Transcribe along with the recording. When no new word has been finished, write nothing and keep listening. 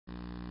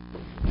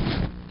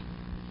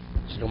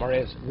the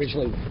Gemara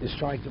originally is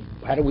trying to,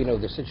 how do we know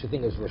there's such a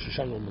thing as Rosh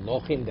Hashanah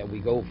Melochim, that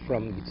we go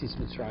from Yitzis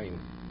Mitzrayim?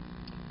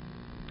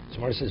 So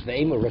Gemara says,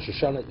 Ve'ema Rosh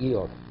Hashanah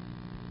Iyar.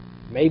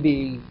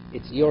 Maybe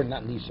it's Iyar,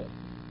 not Nisan.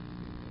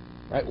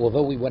 Right?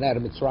 Although we went out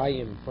of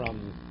Mitzrayim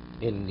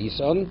in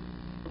Nisan,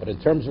 but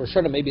in terms of Rosh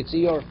Hashanah, maybe it's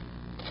Iyar.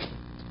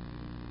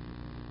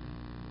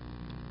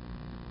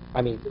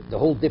 I mean, the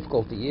whole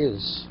difficulty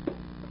is,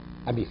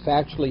 I mean,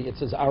 factually, it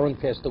says Aaron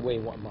passed away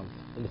in what month?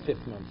 In the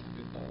 5th month.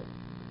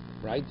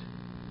 Right?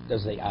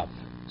 Does they Av?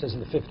 It says in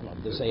the 5th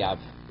month. Does they Av?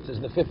 It says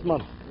in the 5th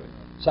month.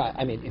 So,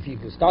 I mean, if you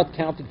can start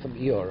counting from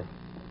Iyar,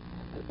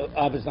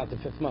 Av is not the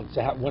 5th month.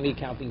 So when are you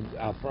counting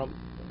Av from?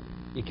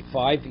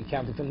 5, you're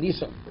counting from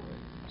Nisan.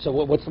 So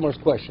what's the Gemara's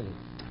question?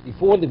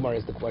 Before the Gemara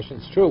is the question,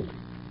 it's true.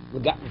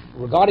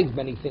 Regarding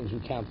many things, we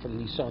count from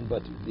Nisan,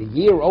 but the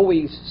year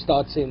always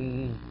starts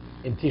in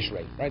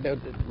Tishrei. Right?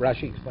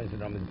 Rashi explains it,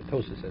 but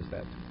Tosa says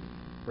that.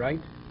 Right?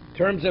 In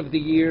terms of the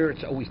year,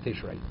 it's always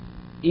Tishrei.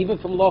 Even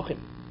from Lochim.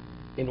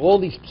 In all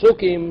these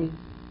psukim,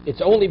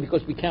 it's only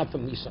because we count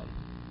from Nisan,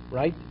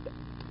 right?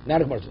 Now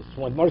the Gemara says,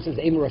 so when Gemara says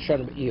Eim Rosh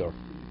Hashanah Iyar,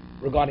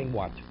 regarding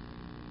what?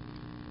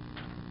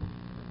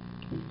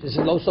 This is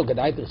Loso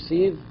Gadai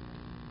Tersiv,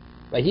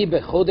 Vahi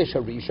Bechodesh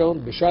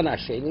Harishon, B'Shana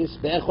Hashenis,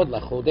 Be'echod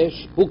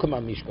Lachodesh, Hukam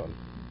HaMishkan.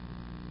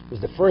 It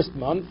was the first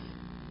month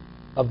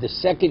of the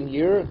 2nd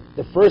year,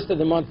 the first of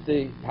the month,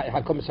 the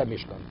Hakomas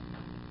HaMishkan.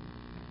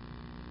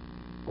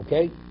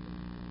 Okay?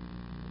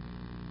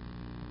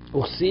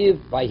 Uchsiv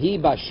Vahi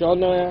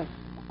Bashana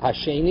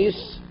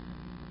Hashenis.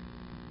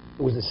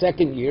 It was the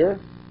 2nd year.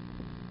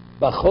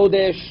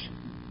 Bachodesh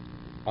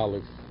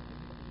Aleph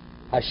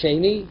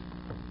Hasheni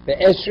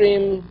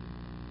Be'esrim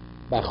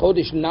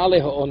Bachodesh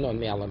Nale Ha'onon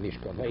Me'ala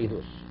Mishkan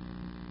Va'idus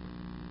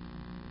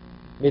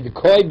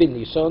Midkoi bin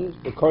Nisan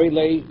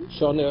Bekorele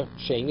Shona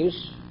Shenis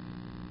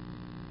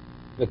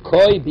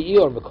Bekoi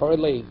Be'ir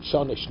Bekorele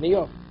Shona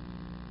Shniya.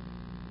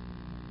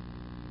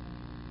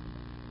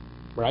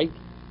 Right?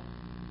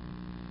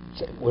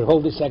 We're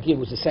holding this year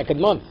was the 2nd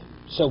month.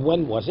 So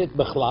when was it?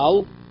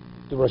 Bechlal,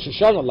 the Rosh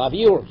Hashanah,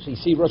 Laviur. So you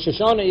see, Rosh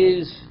Hashanah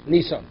is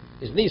Nisan.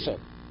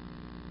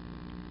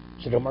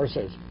 So the Gemara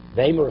says,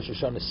 Ve'em Rosh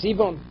Hashanah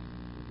Sivan.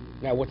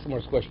 Now, what's the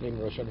Gemara's question?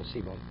 Ve'em Rosh Hashanah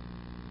Sivan.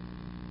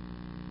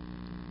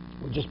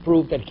 We just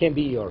proved that it can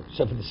be Iyar.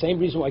 So for the same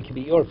reason why it can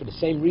be Iyar, for the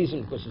same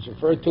reason, because it's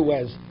referred to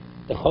as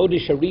the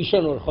Chodesh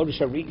Harishon or Chodesh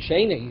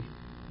Harisheni,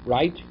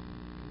 right?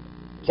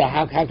 So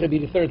how can it be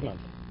the 3rd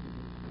month?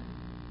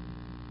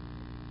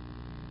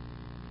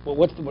 Well,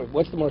 what's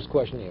the most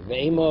question here?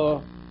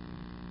 Ve'ema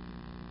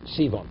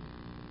Sivan.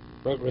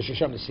 Rosh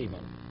Hashanah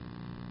Sivan.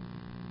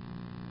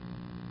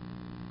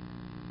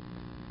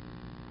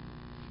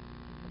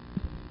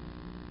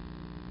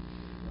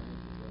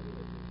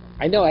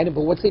 I know,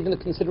 but what's even the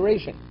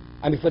consideration?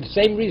 I mean, for the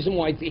same reason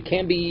why it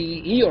can't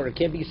be Iyar, it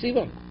can't be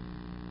Sivan.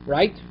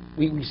 Right?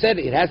 We said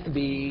it has to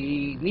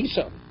be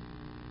Nisan.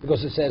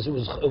 Because it says it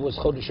was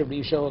Chodesh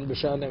Rishon and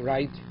B'Shana,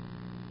 right?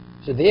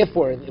 So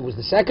therefore, it was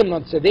the 2nd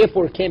month, so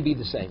therefore it can't be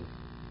the same.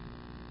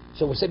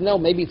 So we said, no,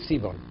 maybe it's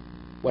Sivan.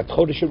 What,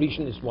 Chodesh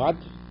Rishon is what?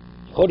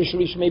 Chodesh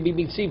Rishon maybe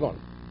be Sivan.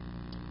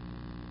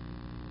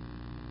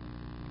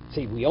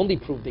 See, we only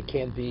proved it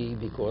can't be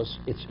because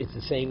it's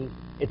the same,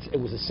 it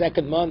was the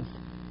 2nd month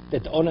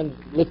that the Onan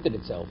lifted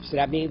itself. So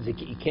that means it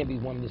can't be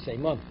one in the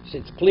same month. So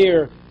it's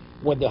clear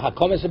when the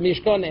Hakomas of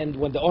Mishkan and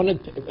when the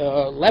Onan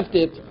left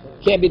it,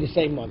 can't be the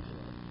same month.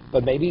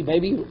 But maybe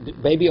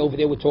over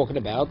there we're talking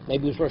about,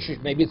 maybe it's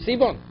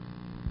Sivan.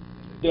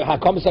 The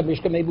Hakomas of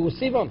Mishkan maybe was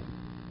Sivan.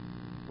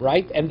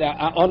 Right? And the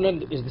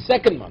Onan is the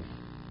 2nd month.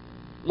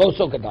 Lo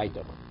so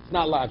Gadaitach. It's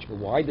not logical.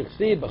 Why? The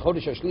Chsiv,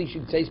 B'Chodesh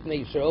HaShlishi, Tzeis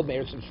B'nei Yisrael,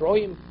 Be'eretz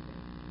Yisroim.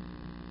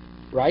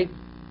 Right?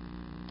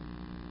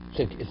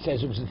 So it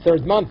says it was the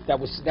 3rd month. That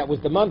was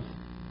the month.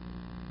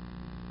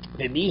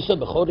 B'Misa,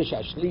 B'Chodesh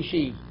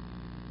HaShlishi,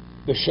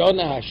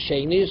 B'Shona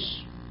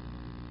HaShenis,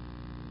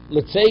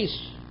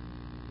 L'Tzeis,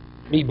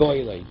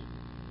 Miboilei.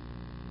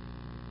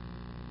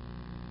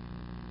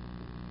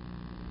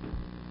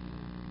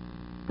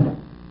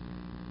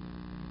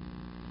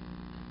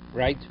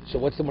 Right? So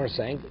what's the more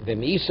saying? The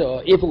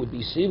Misa, if it would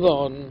be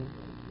Sivan,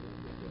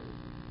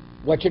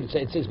 what should it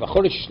say? It says,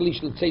 V'chodesh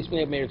shlish l'tzeis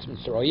b'nei meretz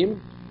Mitzrayim.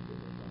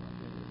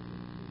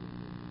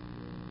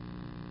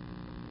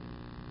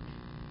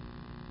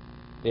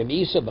 The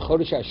Misa,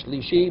 V'chodesh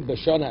ha'shlishi,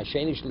 b'shon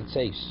ha'sheni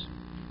l'tzeis.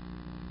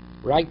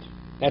 Right?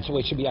 That's the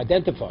way it should be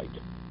identified.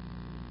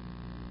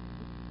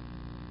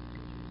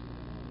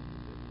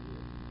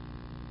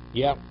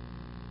 Yeah.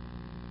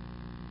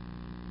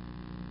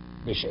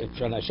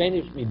 B'shon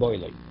ha'sheni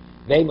miboilei.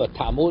 Vema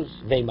Tammuz,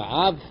 Vema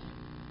Av,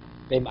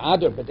 Vema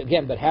Adar. But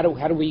again, how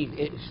do we?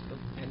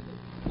 And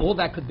all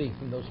that could be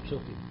from those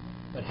psukim.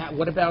 But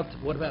what about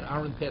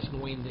Aaron passing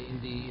away in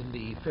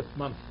the 5th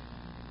month?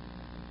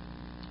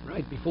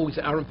 Right before we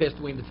say Aaron passed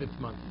away in the 5th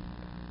month.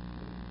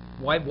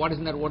 Why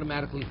doesn't that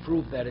automatically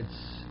prove that it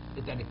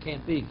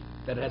can't be,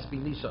 that it has to be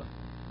Nisan?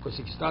 Because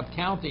if you start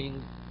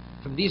counting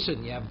from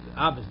Nisan, you have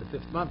Av is the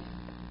 5th month.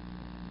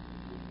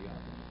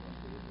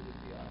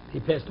 He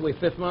passed away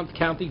 5th month,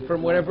 counting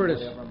from whatever it is.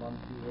 Whatever month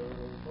you were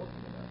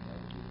talking about,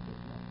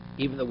 right?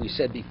 Even though we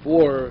said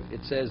before,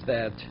 it says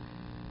that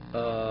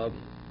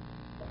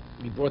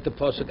we brought the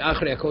pasuk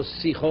Achrei Hakos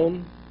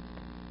Sichon.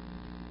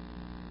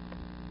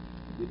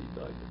 Did he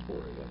die before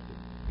or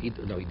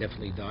after? No, he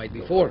definitely died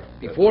before.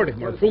 Before the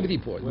Gemara proved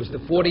before. It was the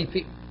 40th.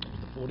 It was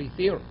the 40th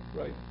year.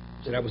 Right.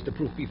 So that was the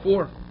proof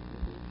before.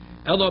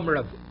 Elam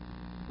Reb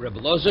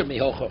Lozer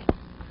Mihocho.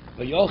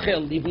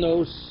 V'yochel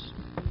livnos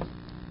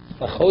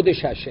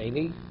b'chodesh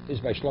hasheni is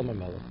by Shlomo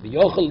Melech.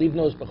 V'yochel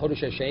livnos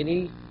b'chodesh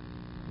hasheni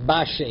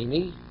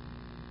b'sheni.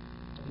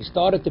 He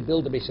started to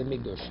build the Beis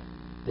Hamikdash.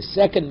 The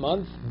second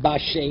month,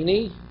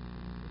 b'sheni.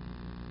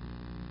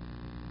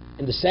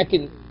 In the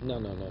second, no,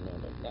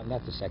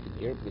 not the second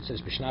year. It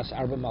says b'shnas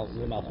arba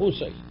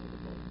malchusay.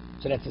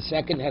 So that's the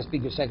second. Has to be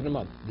the second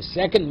month. The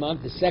second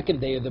month, the second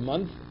day of the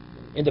month,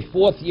 in the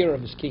 4th year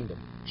of his kingdom,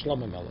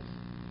 Shlomo Melech.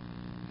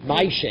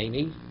 My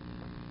sheni.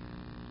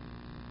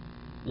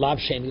 Lav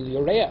Sheni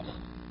Liyoreach,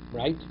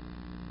 right?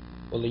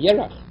 Or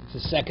Liyerach, it's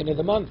the second of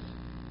the month.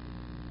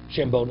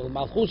 Shembon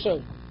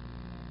Malchuso.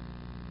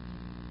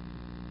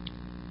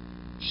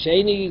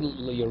 Sheni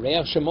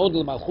Liyoreach Shemod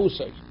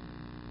Malchuso.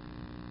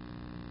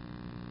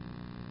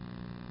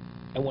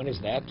 And when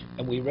is that?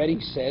 And we already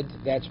said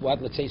that's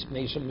what, let's say,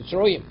 Nation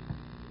Mitzrayim.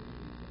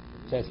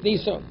 So that's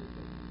Nisan.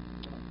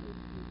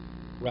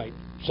 Right.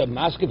 So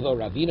Maskiv Lo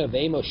Ravina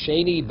Veimo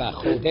Sheni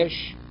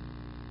Bachodesh.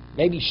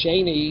 Maybe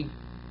Sheni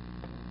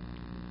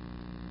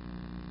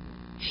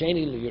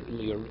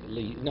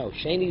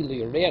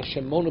Liyoreach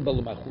Shemona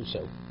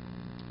B'Lamachuso.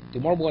 The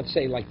Gemara wants to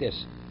say like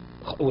this: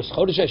 it was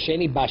Chodesh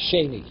Sheni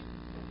B'Sheni.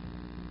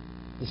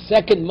 The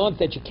second month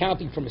that you're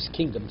counting from his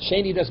kingdom.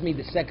 Sheni doesn't mean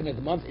the second of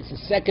the month; it's the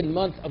second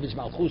month of his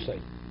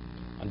Malchusay.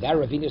 And that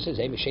Ravina says,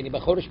 "Hey, Sheni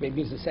B'Chodesh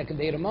maybe it's the second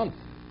day of the month,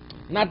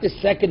 not the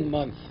second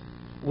month.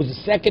 It was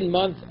the second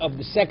month of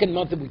the second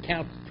month that we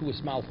count to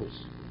his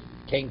Malchus.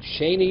 Came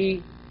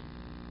Sheni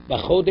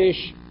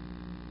B'Chodesh."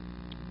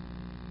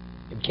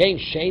 It came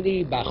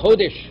Sheni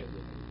B'Chodesh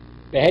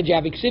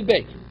Behedja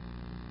Aviksibbe.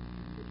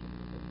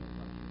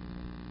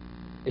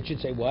 It should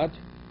say what?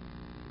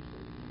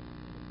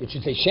 It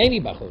should say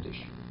Sheni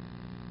B'Chodesh.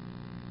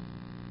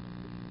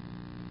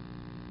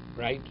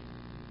 Right?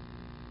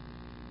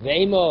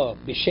 Ve'ema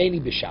B'Sheni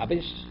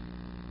B'Shabbos.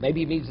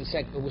 Maybe it means the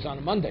second. It was on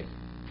a Monday,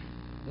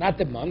 not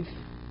the month.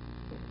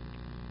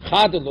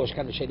 Chad Losh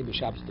Kan Sheni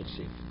B'Shabbos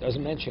Tichsiv.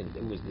 Doesn't mention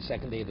it was the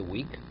second day of the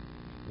week.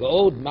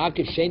 V'od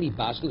Ma'ke Sheni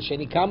Basel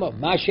Sheni Kama.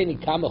 Ma Sheni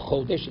Kama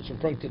Chodesh. It's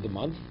referring to the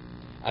month.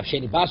 Av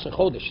Sheni Basel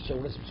Chodesh. So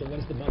what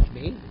does the month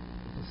mean?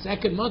 The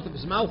second month of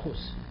his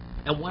Malchus.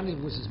 And when it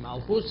was his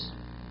Malchus?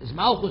 His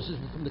Malchus is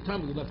from the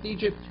time we left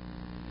Egypt.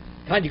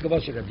 Kan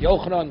Yikavos Reb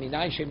Yochanan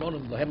Minay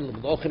Shemonim Lohem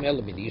L'Melochim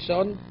El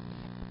B'Nisan.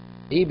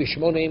 He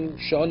B'Shmonim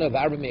Shona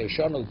V'Arba Meir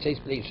Shona L'Tzeis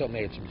B'Nei Yisrael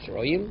Meretz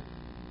Mitzrayim.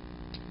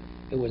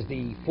 It was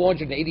the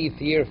 480th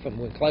year from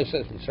when Klaus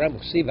says Mitzrayim.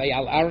 Uchsiv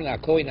Vayal Aaron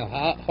HaKohen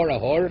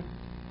HaHor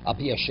Al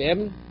Pi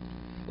Hashem.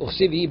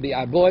 Uchsiv Yi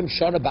B'Arboim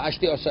Shona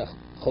B'Ashti Osa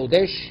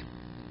Chodesh.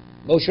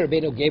 Moshe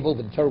Rabbeinu gave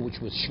over the Torah,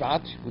 which was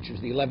Shvat, which was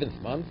the 11th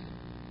month.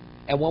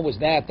 And when was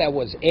that? That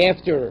was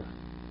after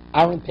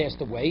Aaron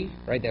passed away,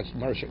 right? That's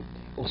Moshe.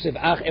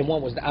 And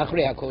one was the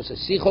Achrei HaKos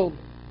Sichon.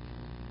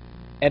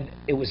 And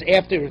it was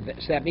after,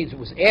 so that means it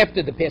was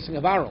after the passing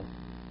of Aaron.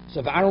 So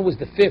if Aaron was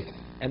the 5th,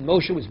 and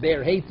Moshe was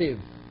Be'er Heitiv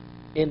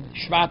in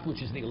Shvat,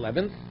 which is the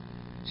 11th.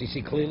 So you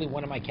see clearly,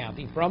 what am I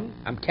counting from?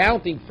 I'm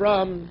counting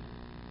from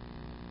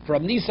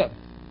Nisan,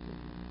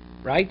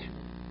 right?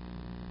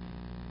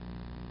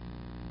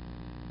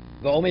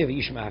 V'omei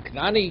v'yishma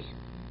haknani.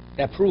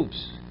 That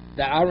proves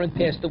that Aaron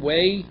passed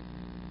away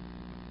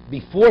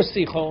before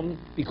Sichon,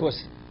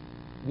 because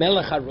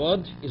Melech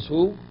Harod is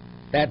who?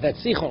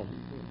 That's Sichon.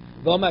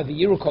 V'omei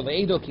v'yiru kol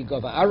edo ki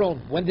gova Aaron.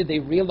 When did they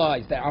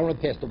realize that Aaron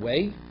passed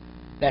away?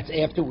 That's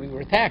after we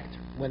were attacked.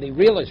 When they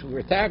realized we were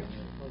attacked,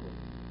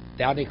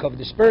 now they cover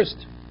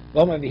dispersed.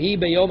 V'omei v'hi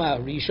b'yom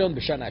ha'rishon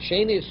b'shana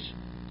hashenis.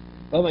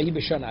 V'omei v'hi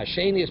b'shana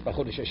hashenis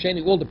b'chodesh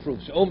hasheni. All the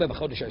proofs. Omei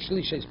b'chodesh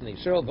hashlish b'nei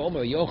Yisrael.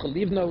 V'omei v'yochel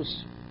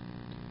livnos.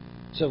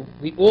 So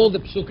all the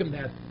psukim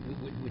that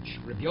which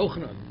Rabbi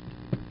Yochanan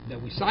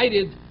that we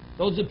cited,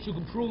 those are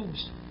psukim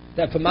proves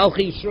that for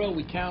Malchi Yisrael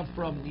we count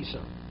from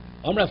Nisan.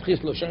 The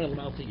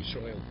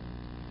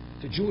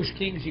Jewish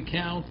kings you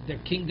count, their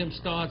kingdom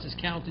starts is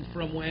counted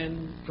from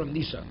when? From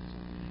Nisan.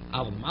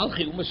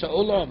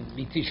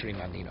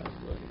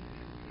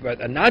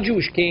 But a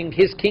non-Jewish king,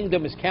 his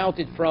kingdom is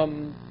counted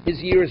from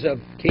his years of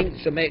king.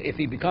 So if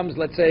he becomes,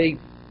 let's say,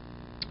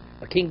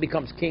 a king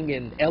becomes king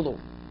in Elul,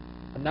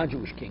 a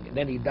non-Jewish king, and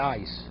then he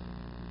dies.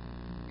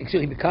 So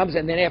he becomes,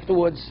 and then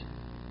afterwards,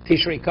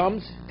 Tishrei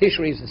comes.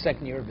 Tishrei is the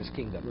second year of his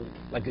kingdom.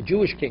 Like a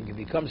Jewish king, if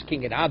he becomes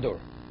king in Ador,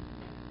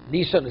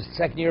 Nisan is the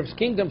second year of his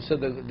kingdom, so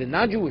the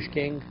non-Jewish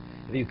king,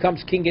 if he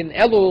becomes king in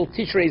Elul,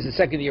 Tishrei is the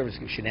second year of his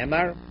kingdom.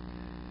 Shenemar,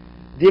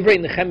 Divrei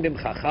Nechem bim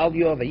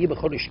Chachalyo, Vayi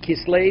b'chodesh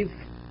Kislev,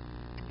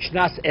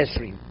 Shnas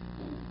Esrim.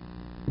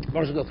 We're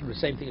going to go through the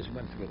same thing as we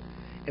went through.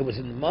 It was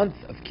in the month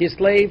of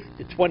Kislev,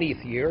 the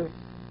 20th year.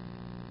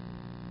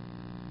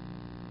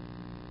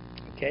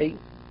 Okay.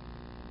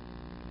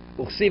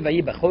 Uchsiv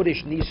vayi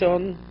b'chodesh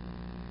Nisan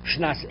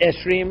shnas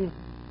esrim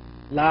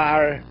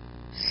lar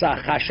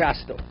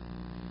sachashasto.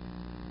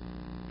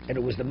 And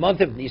it was the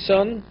month of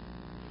Nisan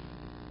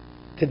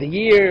to the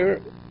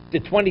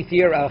 20th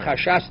year al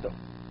chashasto.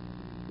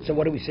 So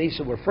what do we say?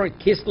 So we're referring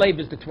Kislev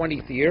is the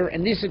 20th year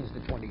and Nisan is the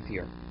 20th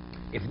year.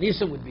 If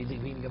Nisan would be the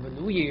beginning of a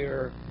new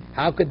year,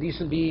 how could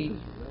Nisan be,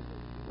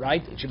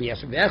 right? It should be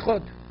Esrim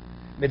V'echod.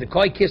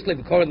 Medekoi Kislev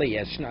v'kor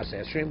le'yesh shnas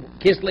esrim.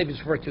 Kislev is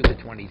referred to the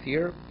 20th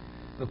year.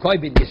 V'koi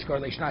bin yiskor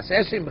le'shnas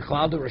esrim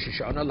b'chlal do Rosh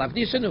Hashanah lav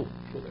Nisanu.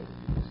 So that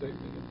would be the same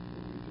thing we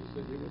just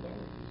said here with our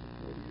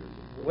 40 years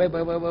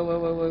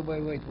of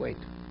Wait.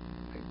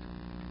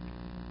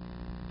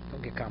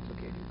 Don't get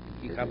complicated.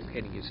 You're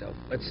complicating yourself.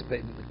 Let's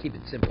keep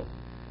it simple.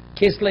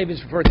 Kislev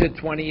is referred to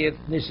the 20th,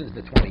 Nisan is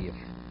the 20th.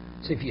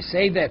 So if you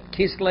say that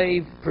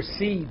Kislev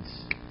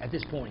precedes, at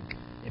this point,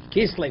 if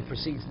Kislev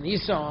precedes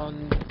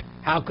Nisan,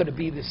 how could it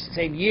be the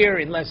same year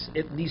unless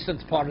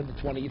Nisan's part of the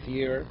 20th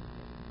year,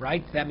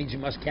 right? That means you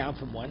must count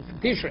from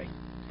Tishrei.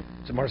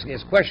 So Mark's going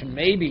to ask a question.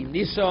 Maybe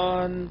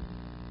Nisan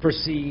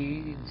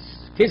precedes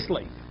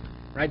Kislev,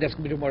 right? That's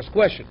going to be the Mark's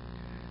question.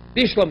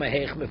 Bishlo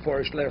mehech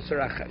meforish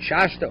le'asarach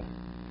shashto.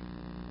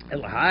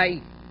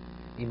 Elahai,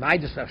 imay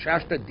desach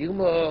shashto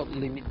dilmo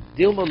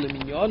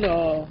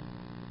liminyono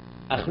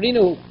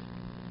achrinu.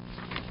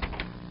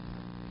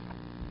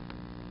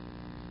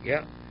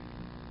 Yeah.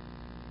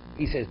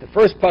 He says, the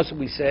first pasuk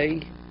we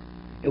say,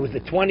 it was the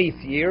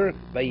 20th year,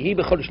 Vayihi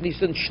b'chodesh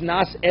Nisan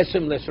shnas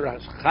esem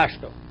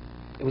lesarachashto.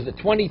 It was the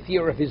 20th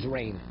year of his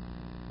reign,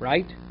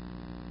 right?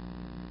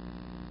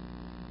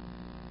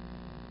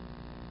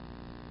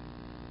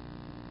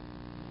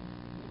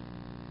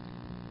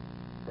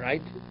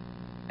 Right?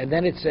 And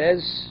then it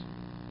says,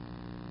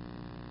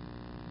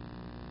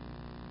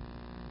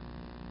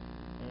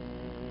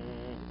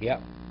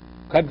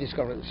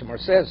 Somewhere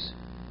says,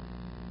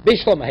 right?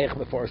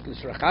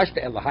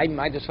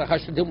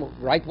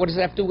 What does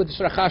that have to do with the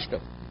Srachashto?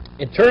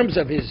 In terms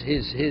of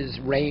his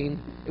reign,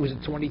 it was the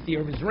 20th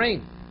year of his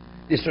reign,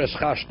 this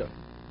Srachashto.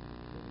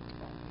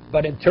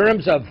 But in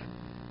terms of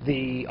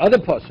the other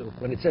pasuk,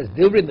 when it says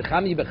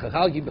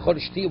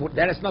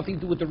that has nothing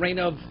to do with the reign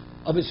of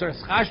his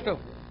Srachashto.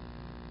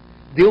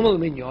 Dilma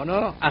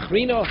Minyono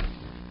Achrino.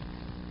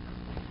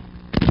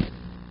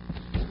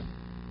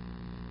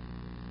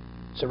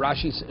 So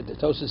Rashi, the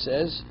Tosa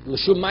says,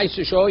 L'shum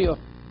Ma'aser Shoyo.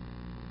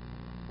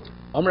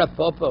 Amra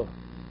Popo,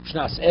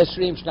 Shnas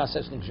Esrim, Shnas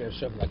Esrim Gzer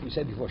Shava. Like we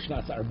said before,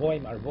 Shnas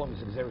Arboim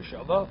is a Gzer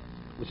Shava,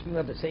 which means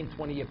have the same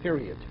 20-year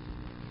period.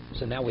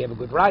 So now we have a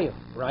good raya,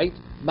 right?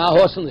 Ma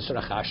Hosan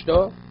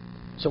L'Srachashto.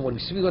 So when we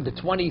speak about the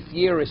 20th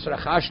year is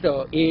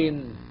Srachashto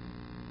in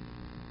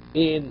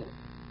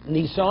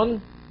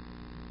Nisan,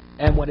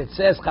 and when it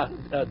says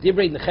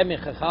Divrei Nechemia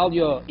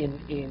Chachalyo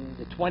in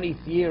the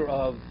 20th year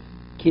of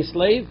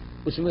Kislev,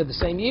 which means the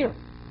same year.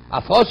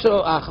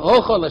 Afoso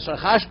Achocho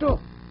L'Srachashto.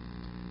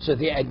 So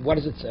what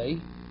does it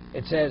say?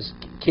 It says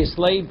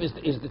Kislev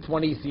is the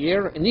 20th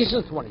year, and Nisan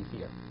is the 20th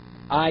year.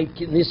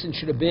 Nisan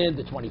should have been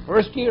the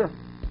 21st year.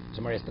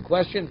 Somebody asked the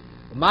question.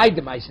 My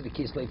demise the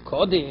Kislev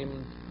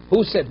Kodim.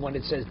 Who said when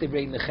it says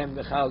Divrei Nechem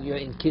V'Chalya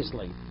in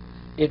Kislev?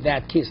 If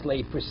that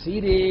Kislev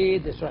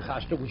preceded the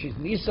Srachashto, which is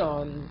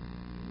Nisan,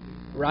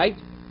 right?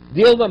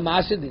 Dilma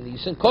Masid in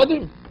Nisan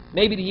Kodim.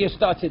 Maybe the year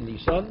starts in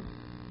Nisan,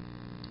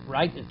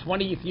 right? The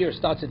 20th year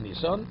starts in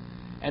Nisan.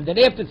 And then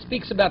after it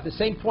speaks about the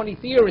same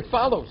 20th year, it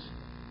follows,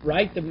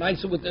 right? The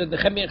Maisa with the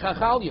Chemir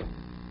Chachalya,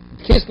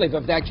 Kislev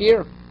of that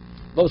year,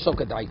 Lo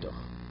Sokadaitoch.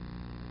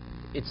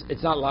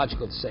 It's not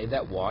logical to say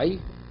that. Why?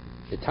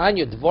 The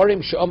Tanya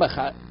Dvorim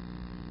She'omach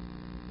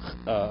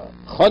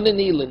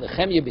Chonini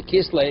L'Nechemia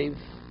B'Kislev.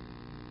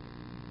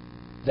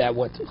 That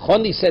what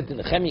Choni said to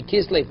Nechemia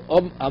Kislev,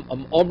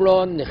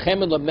 Omron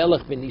Nechemia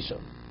L'Melech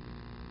B'Nisan.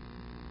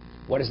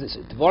 What is this?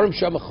 Dvorim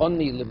She'omach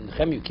Choni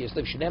L'Nechemia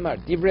B'Kislev Shneimar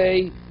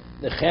Divrei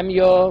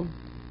Nechemia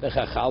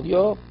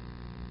B'Chachalyo.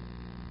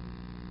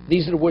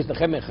 These are the words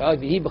Nechemia B'Chachalyo.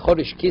 V'hi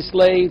b'chodesh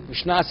Kislev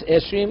b'shnas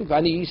esrim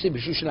v'ani yisi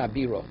b'shushan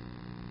abiro.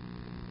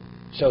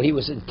 So he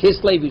was in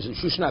Kislev. He was in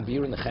Shushan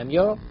abiro in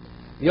Nechemia.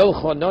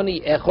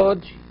 V'yochononi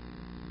echod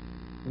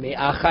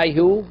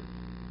me'achayhu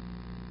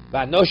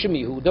v'anoshim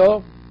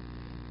Yehuda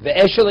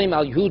ve'eshelim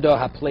al Yehuda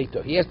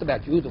ha'pleito. He asked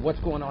about Yehuda. What's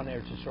going on in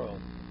Eretz Yisrael?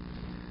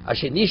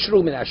 Asher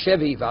nishru min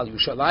Hashevi v'al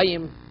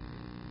Yerushalayim.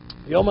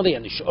 Yomali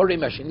and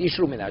Shorim Asher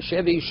Nishru Min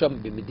Hashevi Sham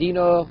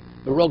B'Medina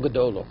B'Rol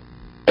Gadolo.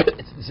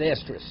 It's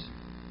disastrous.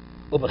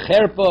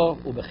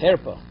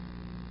 Ubecherpa.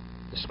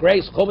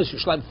 Disgrace. Chomes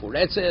Yishlam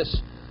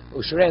Furetzes.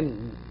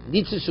 Usheren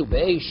Nitzisu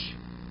Beish.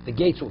 The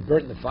gates were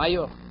burnt in the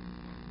fire.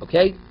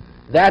 Okay,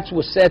 that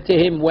was said to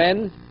him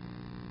when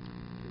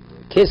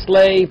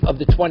Kislev of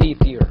the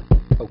 20th year.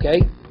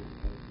 Okay.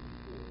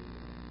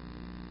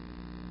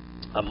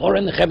 Amor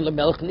in the Chem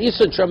Melech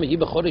Nisan Shama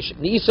Yibachodesh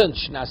Nisan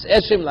Shnas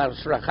Esrim La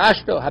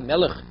Srachashto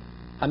Hamelech.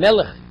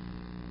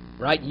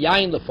 Right?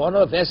 Yain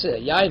Lefono Vese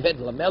Yain Vet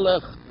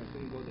Lamelech.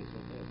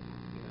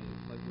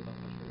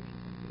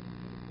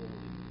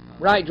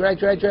 Right.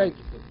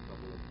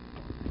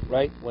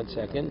 Right. 1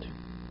 second.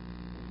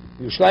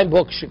 Yerushalayim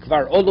book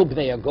shekvar olu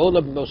bnei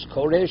agola b'mos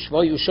koresh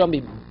vo yusham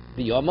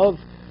b'yomov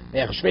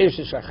me'achshverosh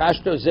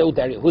yisrachashto zeu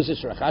Darius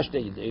yisrachashto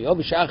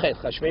Dariovish achet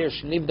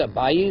chashverosh nivda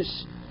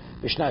bayis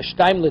b'shna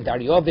shtayim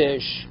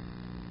leDariovish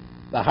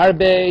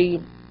v'harbe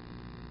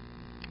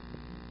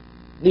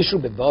nishru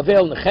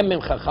beBavel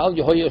nechemem chachal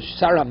yehoyo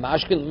Sarah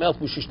mashkin melch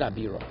b'shishna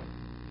biro.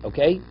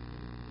 Okay,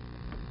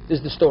 this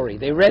is the story.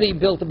 They already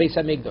built the Beis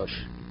Hamikdash.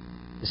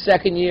 The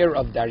second year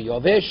of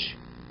Dariovish.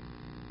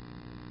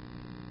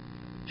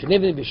 But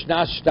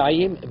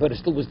it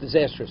still was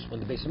disastrous.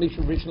 When the Beis Hamikdash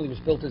originally was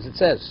built, as it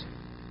says,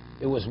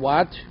 it was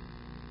what?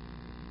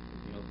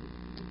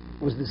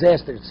 It was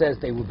disaster. It says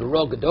they were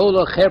Gerol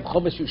Gedola, Cherb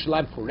Chomes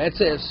Yerushalayim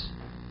Puretzes.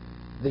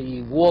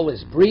 The wall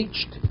is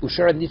breached.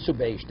 Ushara Nitzu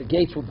Beish. The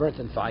gates were burnt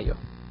in fire.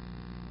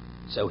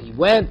 So he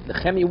went.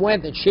 Nehemiah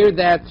went and shared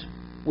that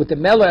with the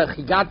Melech.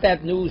 He got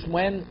that news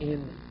when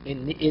in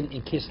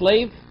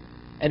Kislev,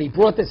 and he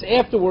brought this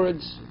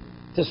afterwards.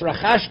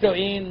 Tisrachashto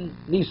in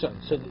Nisan.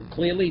 So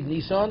clearly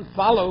Nisan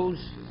follows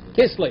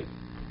Kislev.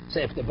 So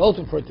if they're both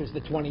referred to as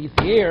the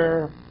 20th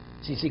year,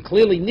 so you see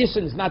clearly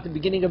Nisan is not the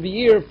beginning of the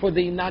year for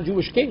the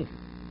non-Jewish king,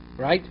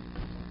 right?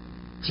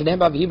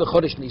 Shenem Avihi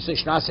b'chodesh Nisan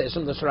shnas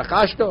esem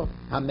Tisrachashto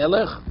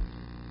hamelech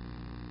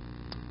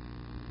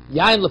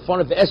yain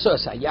lefonov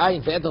esos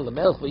hayain ve'edan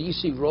lemelech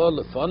v'yisi ro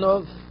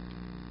lefonov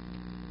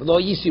v'lo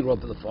yisi ro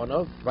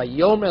lefonov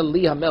v'yomer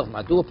li hamelech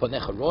madu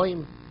ponecha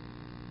roim.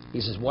 He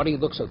says, why do you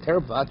look so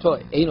terrible? He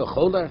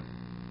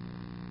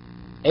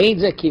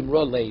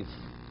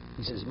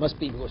says, it must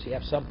be because you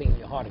have something in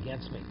your heart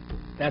against me.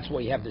 That's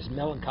why you have this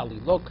melancholy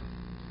look.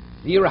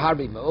 He says,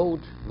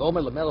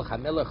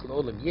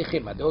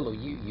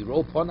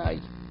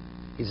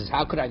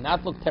 how could I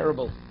not look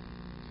terrible?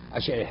 He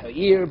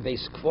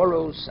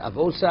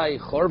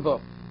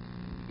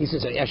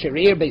says,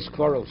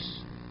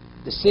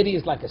 the city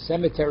is like a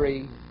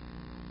cemetery.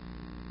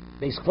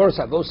 Beis Kvoros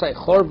Avosai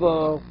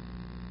Chorvo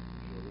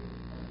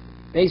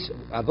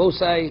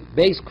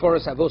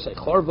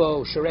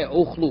Shereh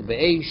Ochlu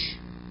Be'esh.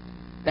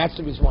 That's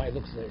the reason why it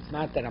looks there. It's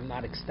not that I'm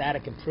not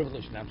ecstatic and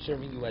privileged and I'm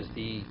serving you as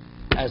the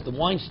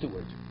wine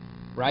steward,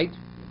 right?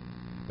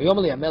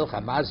 V'yomeli Hamelech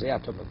Hamazeh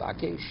Ato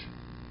Mevakesh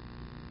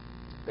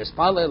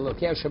V'espalel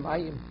Elokei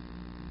Hashemayim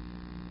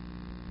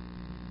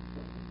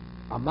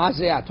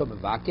Hamazeh Ato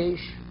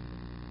Mevakesh.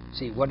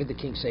 See, what did the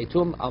king say to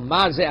him?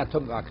 Hamazeh Ato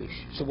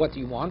Mevakesh. So what do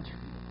you want?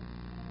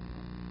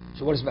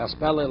 So what is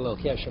V'espalel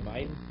Elokei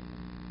Hashemayim?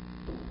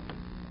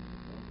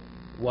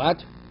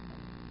 What?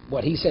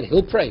 What he said,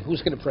 he'll pray.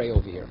 Who's going to pray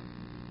over here?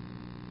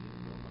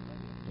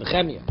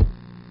 Nehemiah.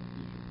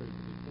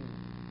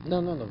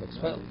 No. No.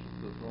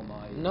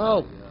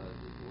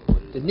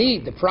 The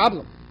need, the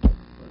problem.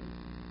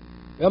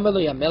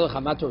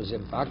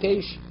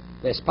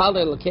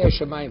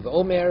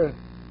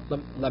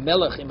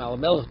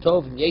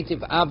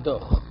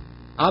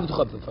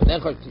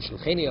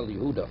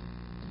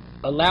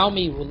 Allow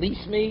me,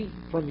 release me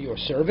from your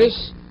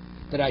service,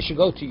 that I should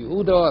go to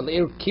Yehuda,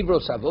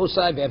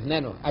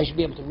 I should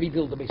be able to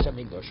rebuild the Beis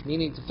Hamikdash,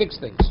 meaning to fix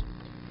things.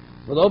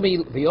 The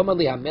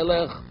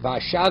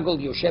shagul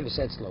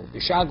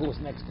was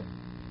next to him.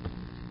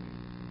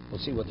 We'll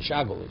see what the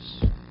shagul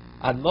is.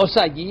 Ad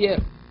Mosai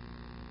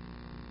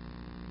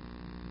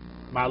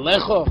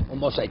Marlecho or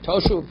Mosai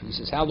Toshuv. He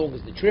says, how long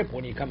is the trip?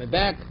 When are you coming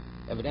back?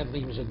 Evidently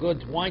he was a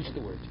good wine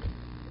steward.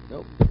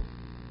 Nope.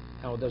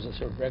 How it doesn't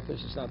serve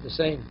breakfast, it's not the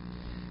same.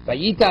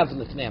 Vayitav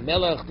l'fnei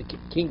HaMelech, the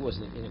king was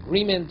in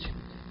agreement.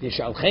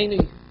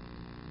 Yishalcheni,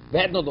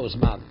 ve'etno lo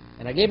zman,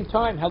 and I gave him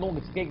time. How long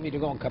it take me to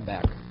go and come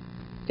back?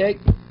 Okay.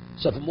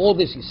 So from all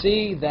this, you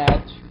see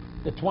that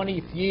the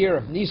 20th year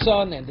of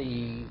Nisan and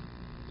the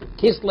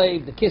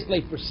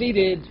Kislev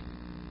preceded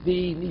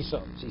the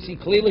Nisan. So you see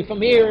clearly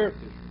from here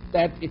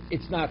that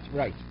it's not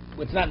right.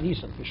 It's not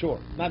Nisan for sure.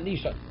 Not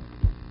Nisan.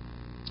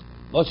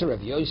 Moshe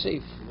Rav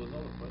Yosef.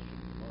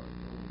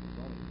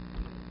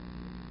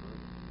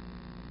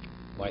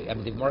 Why? I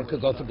mean, the Gemara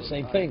could go through the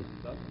same thing.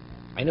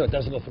 I know it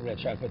doesn't go through Red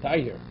Shach, but I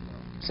hear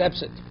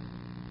accepts it.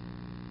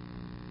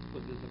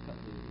 But it makes sense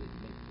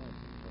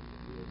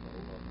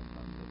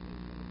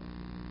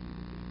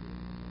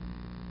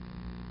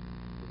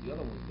but the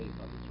other one was based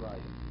on the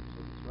trial. So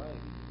the trial,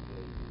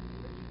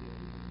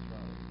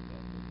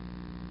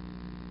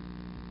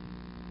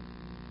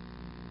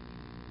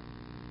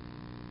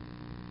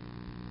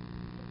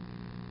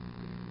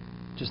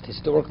 Just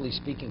historically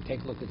speaking,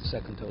 take a look at the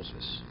second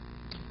Tosfos.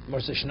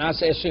 The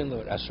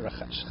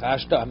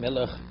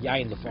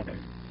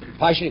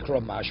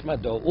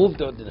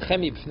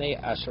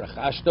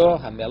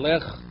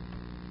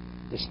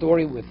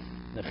story with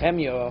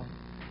Nehemiah,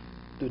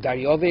 do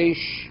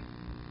Dariovish,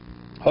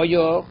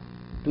 Hoyo,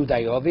 do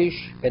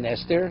Dariovish, Ben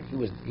Esther. He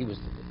was.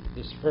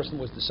 This person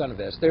was the son of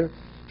Esther.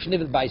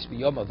 Shnivet Bais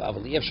b'Yom of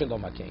Avaliev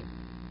Shalom Hakein.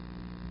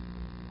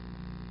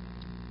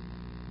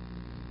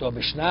 Do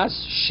Bishnas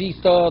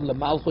Shita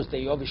leMalchus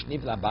Dariovish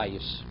Nivla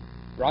Bayis.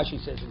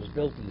 Rashi says it was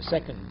built in the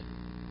second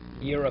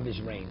year of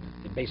his reign.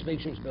 The Beis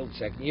Hamikdash was built the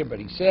second year, but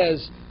he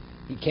says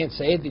he can't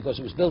say it because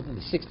it was built in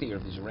the 6th year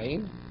of his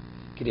reign.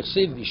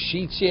 K'dichsiv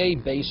v'shitziei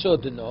beiso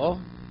d'no,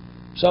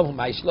 Sov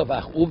Maislo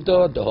v'ach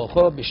uvdo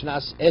d'hocho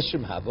b'shnas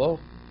esrim havo,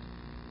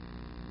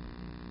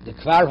 the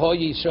kvar ho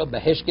Yisrael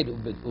beheshked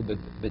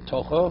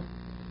ubetocho,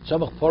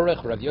 Somach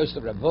porech Rav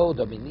Yosef Ravo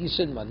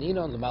Dominisin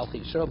Maninon L'malchi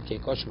Yisrael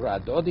Kekosh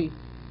Gradodi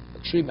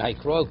Kshrim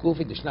Haikro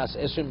Gufi D'Shnas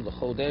Esrim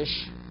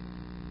L'Chodesh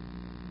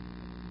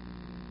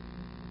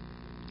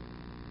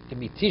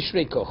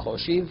K'mitishrei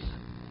Kochoshiv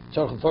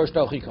Tzorchen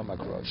Forshtochi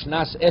Komakro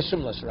Shnas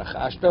Esrim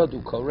L'Srachashto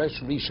Du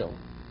Koresh Rishon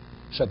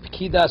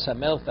Shapkidas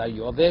Hamelch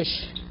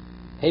Dayovesh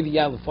Hevi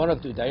Yal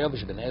L'Fonov Du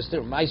Dayovesh Ben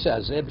Esther Maisa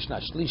Hazeh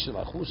B'Shnas Shlish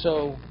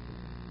L'Achuso.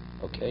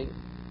 Okay.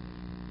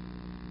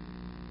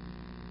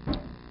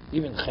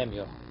 Even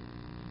Chemio.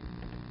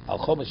 Al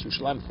Chomes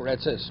Yushalayim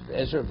Foretzes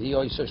Ezra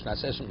V'Yoyso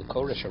Shnas Esrim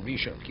L'Koresh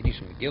Harisha Kiddush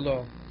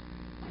Megillah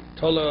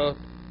Tola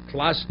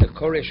Tlas the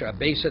Koresh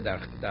Abesa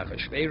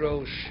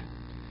Dachashveirosh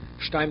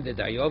Shtaim de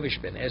Dayovish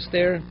Ben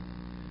Esther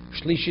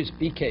Shlishis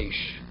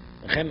Bikesh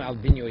Chem Al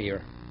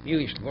Binyoir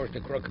Milish Lvorsh the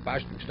Krok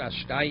Bashtim Shnas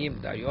Shtayim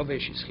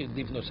Dayovish Ischid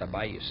Livnos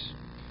Abayis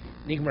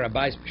Nigmar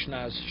Abayis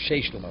B'Shnas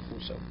Sheish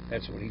L'Machuso.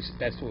 That's what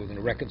we're going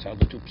to reconcile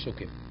the two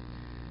psukim.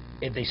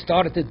 If they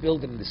started to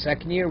build it in the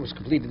second year, it was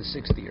completed in the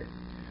sixth year.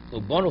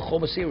 That's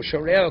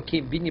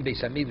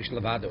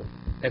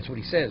what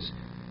he says.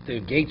 The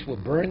gates were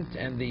burnt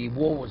and the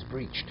wall was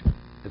breached.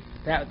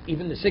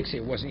 Even the sixth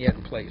year wasn't yet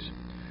in place.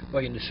 You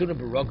hear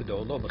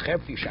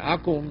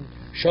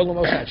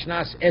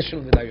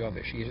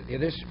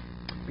this?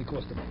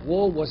 Because the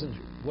wall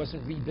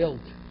wasn't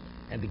rebuilt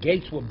and the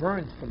gates were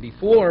burnt from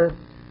before,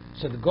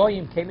 so the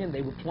Goyim came in,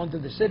 they would plunder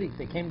the city.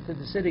 They came into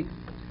the city.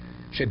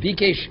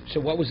 So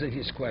what was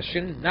his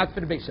question? Not for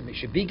the Beis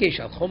Hamikdash. Shebikesh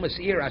al Chomes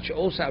Ir Ache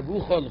Osa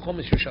Rucha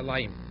L'Chomes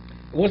Yerushalayim.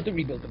 It wasn't to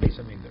rebuild the Beis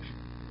Hamikdash.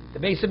 The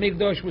Beis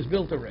Hamikdash was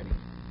built already.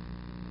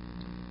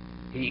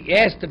 He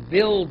asked to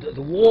build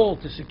the wall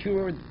to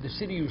secure the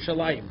city of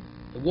Yerushalayim.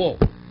 The wall.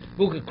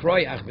 When the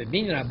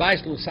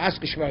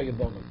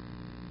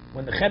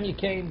Chemia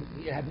came,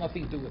 it had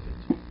nothing to do with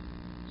it.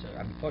 So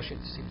Posh,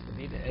 it seems to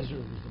be that Ezra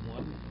was the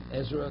one.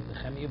 Ezra and the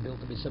Chemia built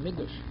the Beis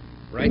Hamikdash.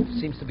 Right? It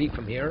seems to be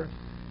from here.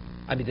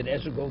 Did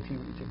Ezra go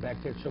to back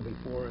there so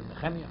before in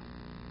Nehemiah?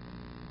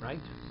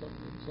 Right?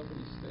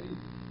 Somebody stayed.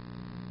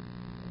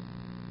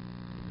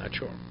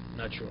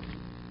 Not sure.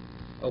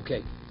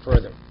 Okay,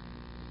 further.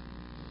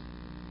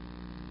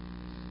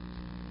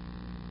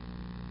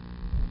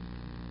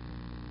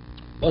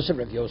 Moshe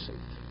Rav Yosef.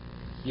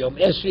 Yom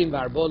Esrim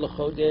V'Arbo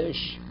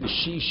L'Chodesh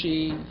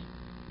B'Shishi.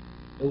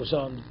 It was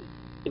on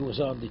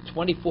the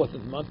 24th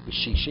of the month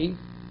B'Shishi.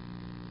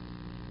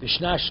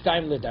 B'Shna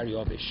Shtayim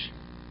LeDaryovish.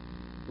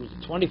 It was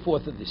the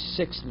 24th of the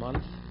 6th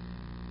month,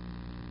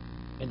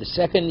 in the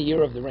second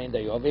year of the reign of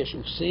Dayovesh,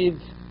 Usiv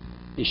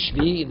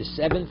B'Shvi, in the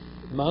 7th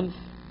month,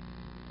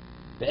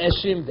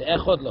 Be'eshrim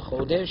Be'echod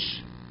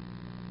L'Chodesh,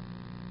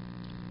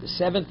 the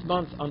 7th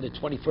month on the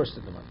 21st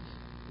of the month.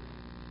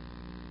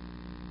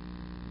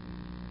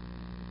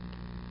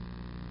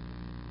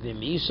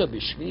 V'Misa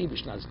B'Shvi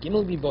B'Shnaz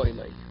Gimel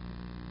B'Boilei.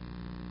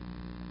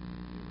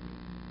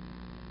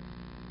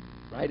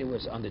 Right, it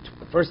was on the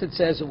first. It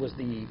says it was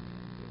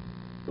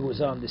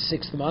on the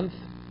 6th month,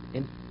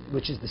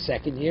 which is the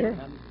second year.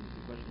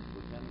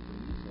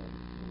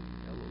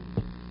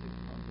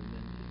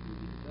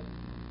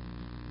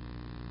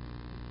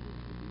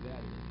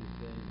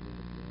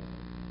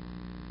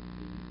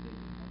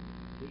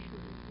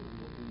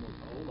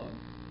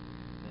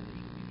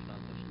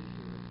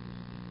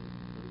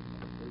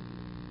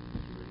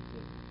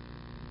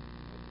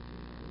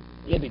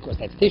 Yeah, because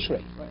that's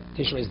Tishrei.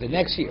 Tishrei is the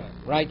next year.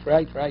 Right.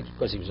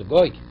 Because he was a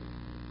goy.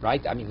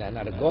 Right?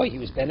 Not a goy. He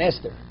was Ben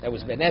Esther. That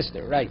was Ben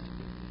Esther. Right.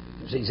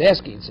 So he's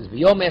asking. It says,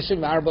 "V'yom esrim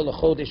v'arba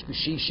l'chodesh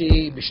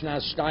b'shishi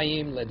b'shnas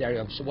shtayim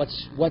l'daryav." So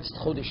what's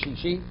chodesh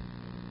shishi?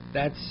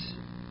 That's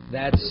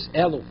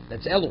Elul.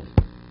 That's Elul.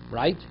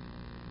 Right?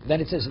 Then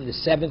it says in the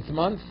 7th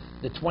month,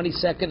 the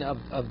 22nd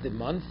of the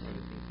month.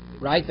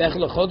 Right? V'ech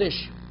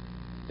l'chodesh.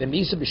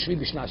 V'misa b'shvi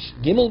b'shnas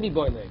gimel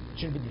miboilei. It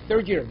should be the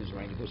 3rd year of his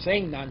reign. If we're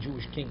saying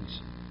non-Jewish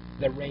kings,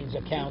 their reigns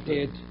are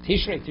counted.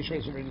 Tishrei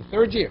is already the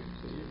 3rd year.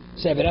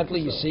 So evidently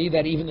you see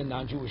that even the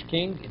non-Jewish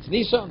king, it's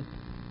Nisan.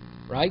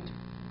 Right?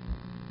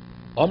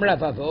 Omer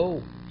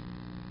Avavo.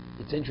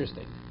 It's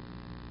interesting.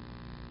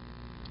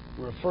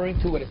 We're referring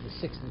to it as the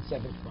 6th and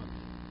 7th month.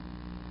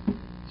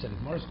 So the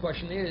Gemara's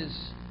question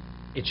is,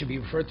 it should be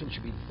referred to, it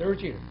should be the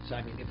 3rd year. So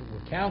if it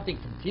were counting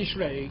from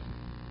Tishrei,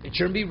 it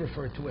shouldn't be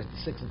referred to as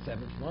the 6th and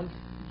 7th month.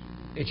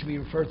 It should be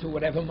referred to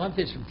whatever month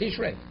is from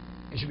Tishrei.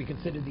 It should be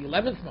considered the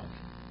 11th month.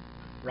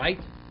 Right?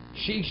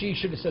 She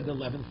should have said the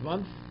 11th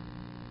month.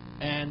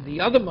 And the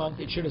other month,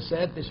 it should have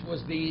said this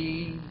was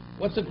the,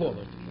 what's it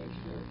called?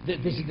 This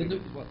is the new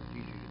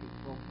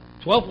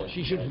 12th month.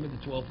 She should have been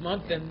the 12th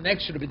month, and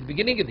next should have been the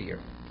beginning of the year.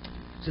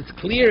 So it's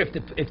clear if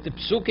the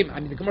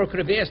psukim, the Gemara could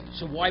have asked,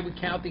 so why are we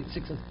counting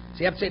 6 and... So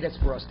you have to say that's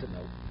for us to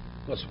know.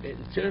 Because in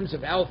terms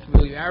of our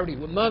familiarity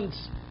with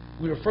months,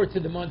 we refer to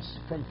the months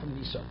from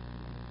Nisan.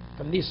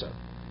 From Nisan.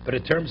 But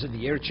in terms of the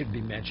year, it should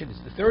be mentioned.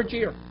 It's the 3rd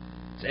year.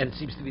 And it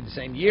seems to be the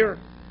same year.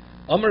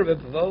 Omer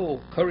Revo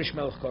Korish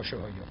Melech Kosher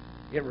Hoyo.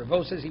 Yeah,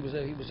 Revo says he was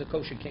a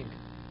kosher king.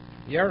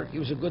 Yeah, he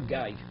was a good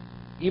guy.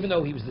 Even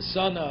though he was the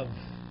son of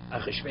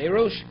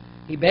Achashverosh,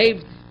 he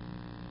behaved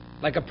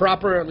like a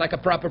proper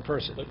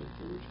person. Like a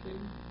Jewish king?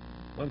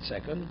 One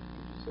second.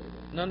 Could you say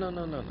that? No,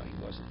 he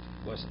wasn't.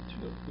 No,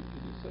 could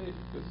you say,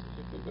 because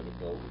if they're going to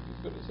go, if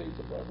he's going to say it's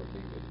a proper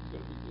king, then it's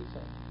going to be good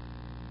son.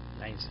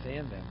 I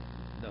understand that.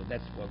 No,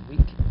 that's what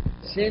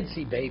since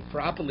he behaved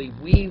properly,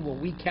 when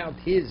we count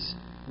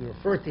we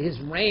refer to his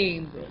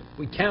reign, Right.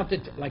 we count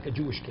it like a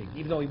Jewish king,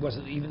 even though he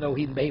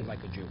didn't behave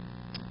like a Jew.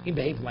 He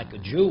behaved like a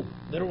Jew,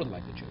 literally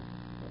like a Jew.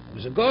 He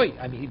was a goy.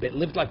 I mean, he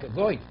lived like a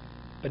goy,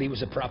 but he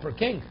was a proper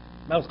king.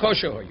 Melech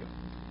kosher hoyu.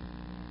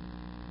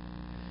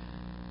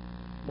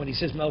 When he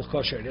says Melech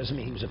kosher, it doesn't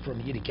mean he was a from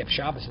Yid. He kept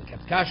Shabbos and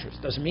kept kashrus.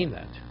 It doesn't mean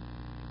that.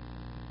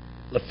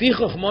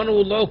 Lefichach manu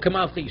lo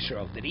kamal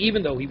Yisrael. That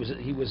even though he was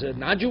a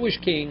non-Jewish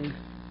king,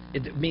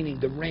 meaning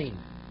the reign,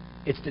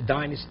 it's the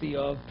dynasty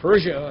of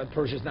Persia.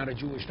 Persia is not a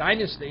Jewish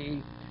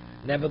dynasty.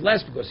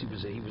 Nevertheless, because he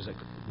was a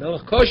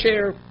Melech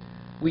kosher,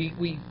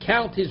 we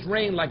count his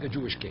reign like a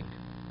Jewish king.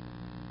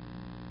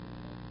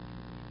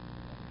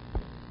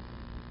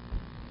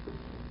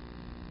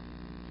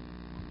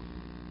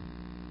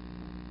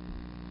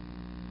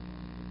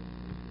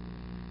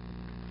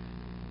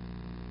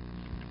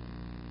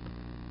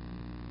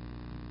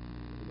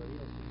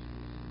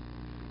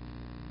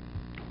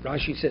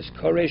 Rashi says,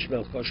 Koresh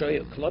mel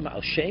kosher, klama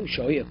al shem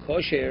shoya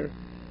kosher,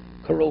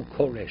 karo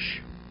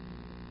koresh.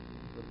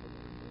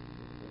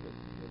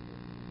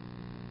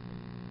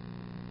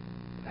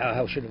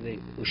 How should have they?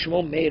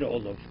 Ushmo made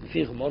all of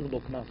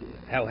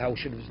how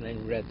should his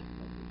name read?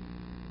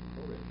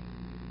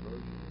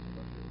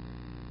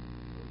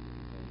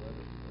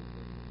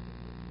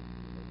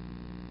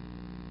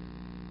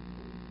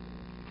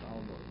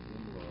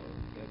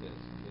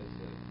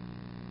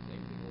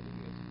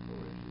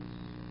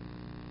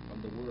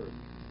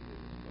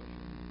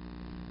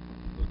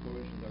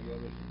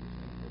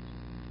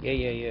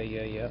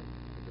 Yeah.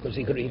 Because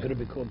he could have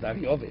been called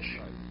Daryovish.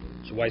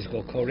 So why is it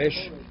called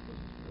Koresh?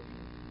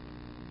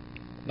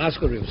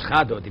 Maskori was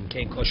Chadodim,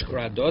 came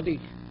Koshkra Dodi.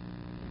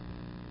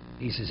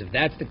 He says, if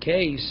that's the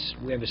case,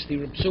 we have a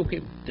stir of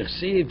psukim.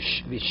 Tersiv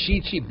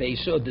v'shitzi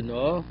beiso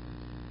deno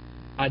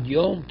ad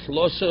yom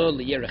tloso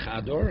liyerech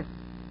ador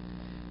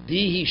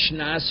dihi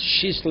shnas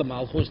shis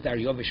lamalchus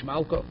Daryovish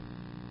Malko.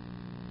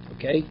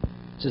 Okay?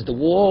 It says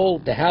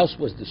the house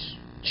was the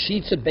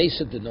shitzi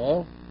beiso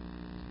deno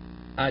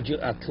ad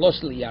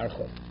tlos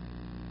liyarcho.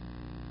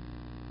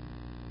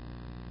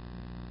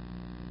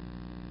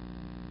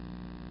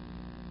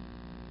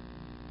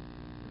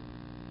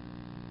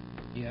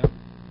 Yeah.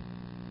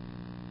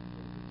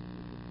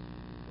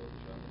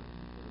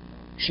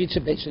 Shitza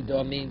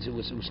Beisador means it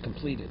was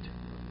completed.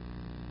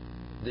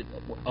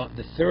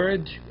 The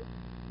third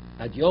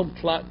at Yom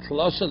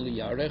Tlosa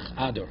Liyarech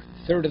Ador,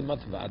 third of the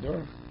month of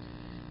Ador.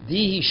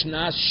 Dihi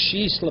Shnas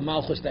Shis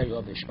Lamalchus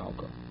Daryovish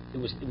Malko. It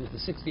was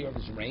the 6th year of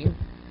his reign.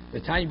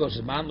 The Tanya Bos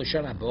Man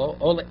L'Shon Habo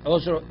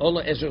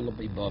Ola Ezer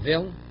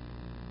L'Bovel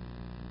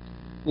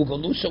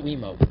Ugoluso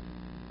Imo.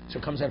 So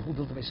it comes out who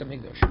built the Beis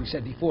Hamikdash. We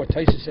said before,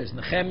 Taisa says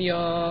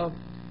Nehemiah,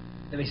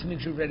 the Beis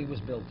Hamikdash already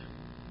was built,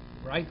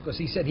 right? Because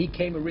he said he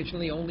came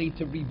originally only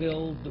to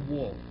rebuild the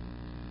wall.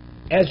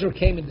 Ezra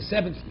came in the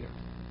 7th year,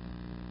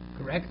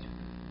 correct?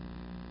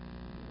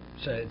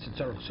 So it's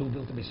who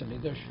built the Beis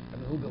Hamikdash? I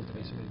mean, who built the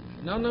Beis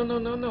Hamikdash? No.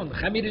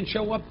 Nehemiah didn't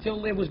show up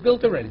till it was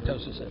built already.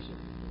 Taisa says.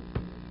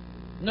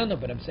 No,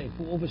 but I'm saying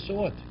who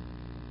oversaw it?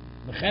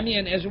 Nehemiah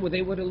and Ezra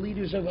they were the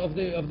leaders of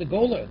the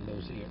Gola in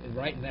those years,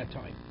 right in that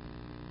time.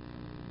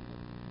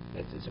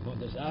 It's about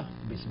the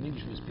Beis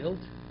Hamikdash was built.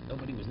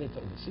 Nobody was there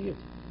to oversee it.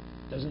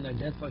 Doesn't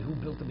identify who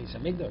built the Beis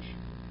Hamikdash.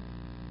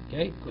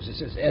 Okay, because it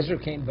says Ezra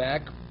came the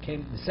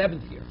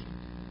 7th year.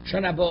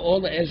 Shana ba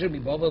ola Ezra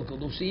mibovel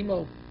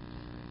kolusimo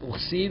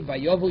uchsiv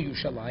vayovu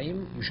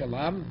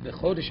Yushalam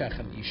bechodesh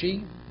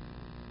hachamishi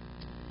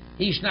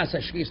hishnas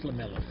hashkis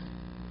lemelech.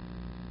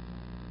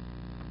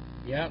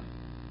 Yeah.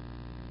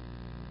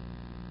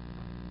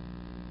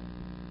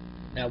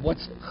 Now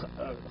what's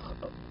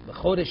the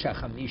chodesh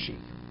hachamishi?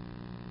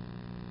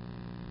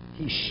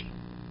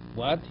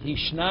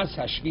 Hishnas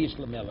hashvis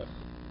lemelech.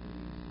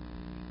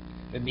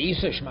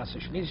 V'miisa shmas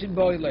hashmis in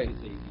boile.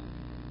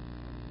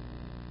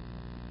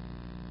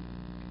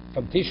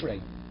 From Tishrei.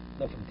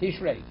 No, from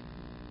Tishrei.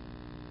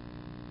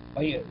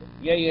 Oh yeah.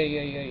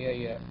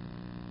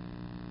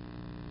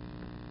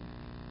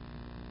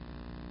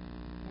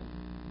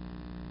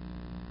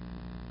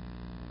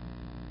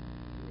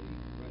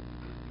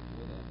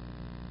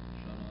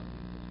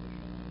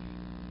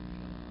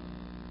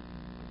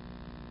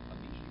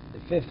 The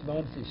 5th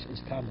month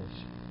is Tammuz,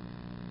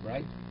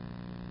 right?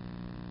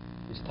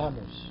 Is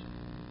Tammuz.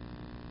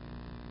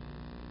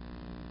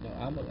 No,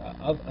 Av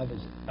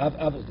is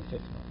the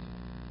 5th month.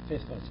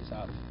 5th month is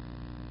Av.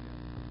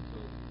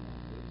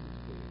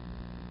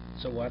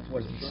 So what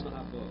was it? It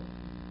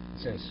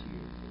says.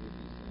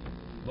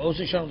 That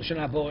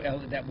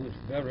was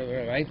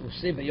very right.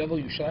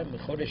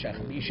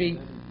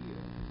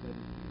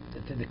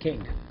 To the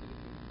king.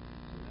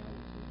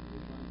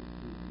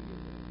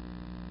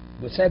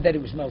 We said that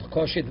it was Melech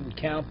Kosher that would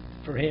count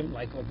for him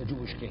like a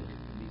Jewish king.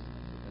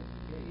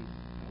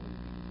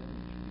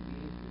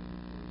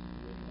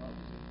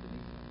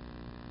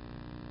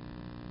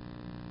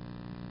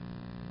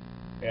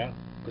 Yeah,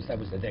 because that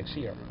was the next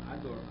year.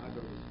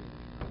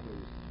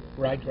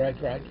 Right.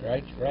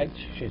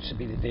 Should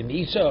be the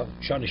Misa,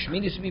 Shana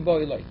Shemini should be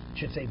boiloi.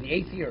 Should say the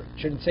 8th year.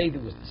 Shouldn't say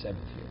there was the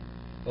 7th year.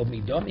 Old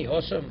Midami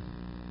Hosam,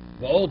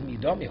 Old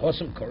Midami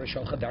Hosam Koresh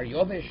on Chadar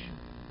Yovesh.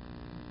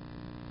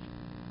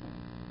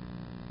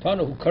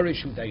 Tana who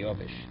Koresh who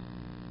Dayovesh.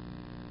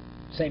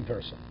 Same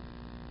person.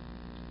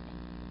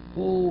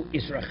 Who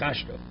is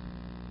Rachashto?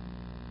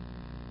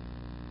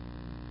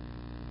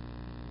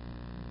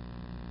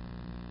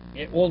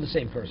 All the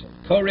same person.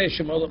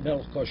 Koresh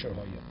Melech Kosher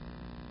Hoya.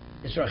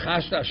 It's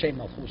Rachashta Hashem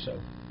Malchuso.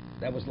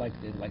 That was like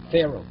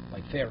Pharaoh,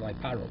 like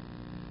Paro.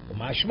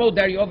 Umashmo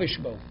Dar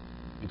Yovishmo.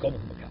 You come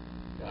with Makam.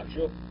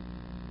 Sure.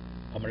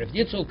 Amar if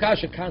Yitzul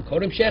Kasha can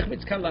Korim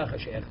Shechmitz can Lacha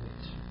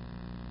Shechmitz.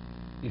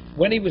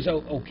 When he was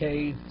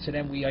okay, so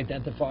then we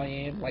identify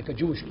him like a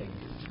Jewish king.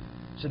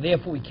 So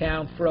therefore we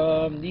count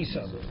from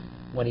Nisan.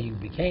 When he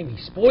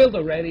spoiled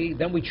already,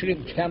 then we treat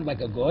him count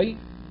like a goy,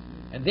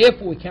 and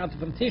therefore we count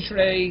from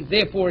Tishrei.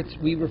 Therefore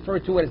we refer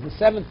to it as the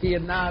 7th year,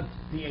 not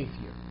the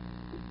 8th year.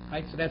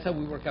 Right? So that's how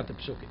we work out the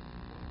psukim.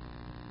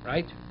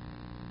 Right?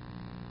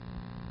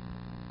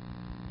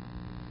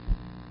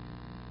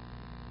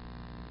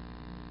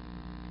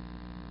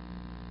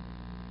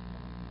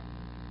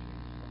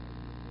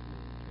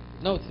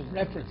 No, it's the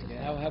reference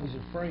again, how he's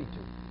referring to.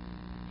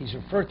 He's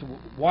referred to,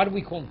 why do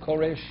we call him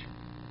Koresh?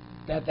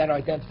 That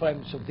identify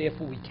him, so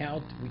therefore we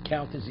count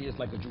his years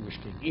like a Jewish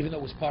king, even though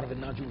it was part of a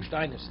non-Jewish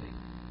dynasty.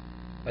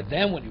 But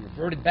then when he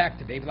reverted back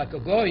to being like a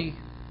goy,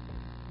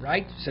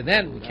 right? So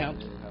then we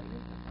count.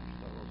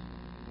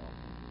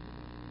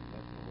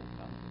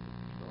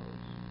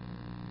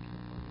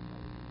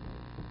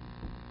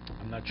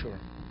 I'm not sure.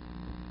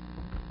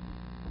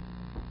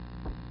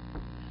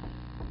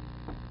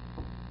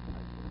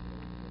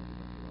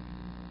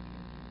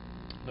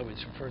 No,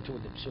 it's referred to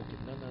in the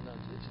psukim. No,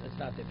 it's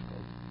not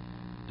difficult.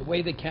 The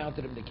way they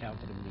counted him in either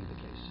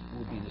case. It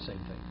would be the same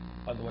thing.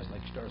 Otherwise,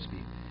 like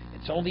Shtarsky.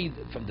 It's only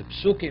from the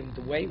psukim,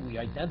 the way we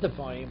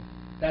identify him,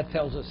 that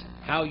tells us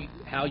how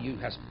you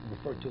has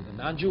referred to the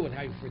non-Jew and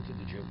how you refer to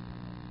the Jew.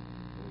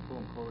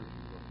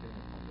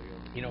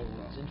 You know,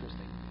 it's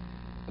interesting.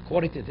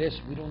 According to this,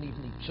 we don't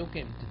even need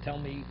psukim to tell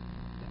me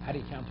how do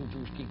you count to a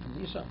Jewish king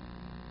from Nisan.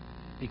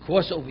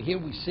 Because over here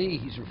we see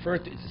he's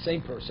referred to, it's the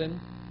same person,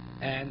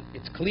 and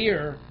it's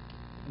clear,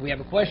 we have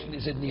a question,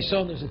 is it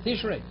Nisan or is it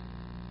Tishrei?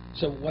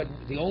 So what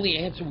the only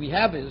answer we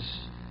have is,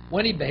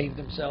 when he behaved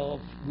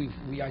himself,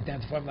 we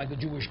identify him like a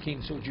Jewish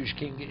king, so a Jewish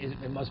king,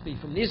 it must be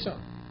from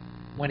Nisan.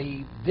 When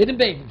he didn't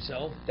behave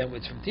himself, then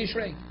it's from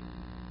Tishrei.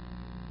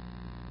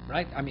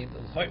 Right? I mean,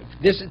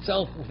 this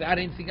itself, without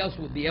anything else,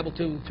 would be able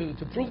to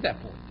prove that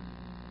point.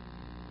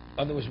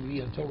 Otherwise, we'd be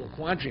in a total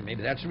quandary.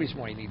 Maybe that's the reason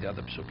why you need the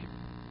other psukim.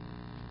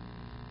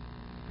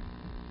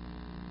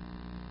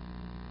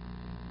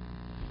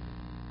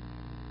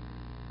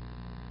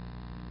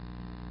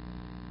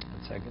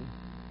 One second.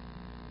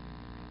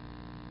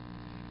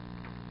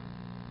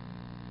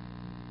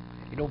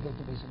 You know, built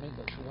the base of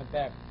English. We went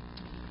back.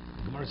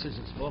 The Gemara says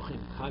in Tzvochim,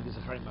 Chag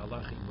Zacharim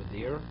Malachim were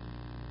there.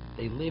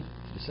 They lived,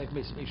 the second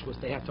base of English was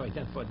they have to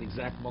identify the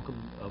exact mokum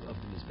of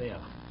the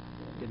Mizbeach.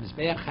 The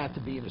Mizbeach had to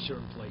be in a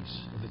certain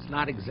place. If it's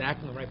not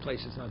exact in the right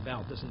place, it's not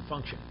valid, it doesn't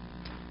function.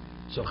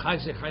 So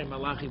Chag Zacharim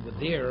Malachim were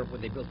there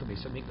when they built the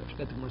base of English.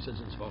 That the Gemara says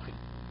in Tzvochim.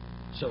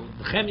 So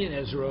the Chemia and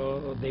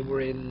Ezra, they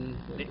were in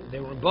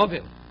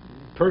Bavel,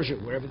 Persia,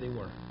 wherever they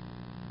were.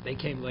 They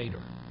came later.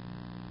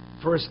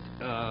 First,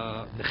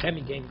 the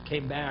Chemia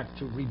came back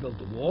to rebuild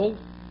the wall,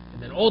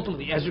 and then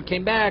ultimately Ezra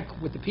came back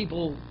with the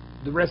people.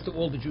 The rest of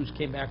all the Jews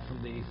came back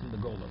from the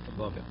Gola, from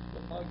Bavel.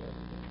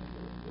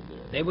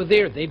 They were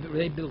there. They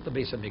built the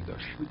base of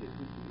Mikdash.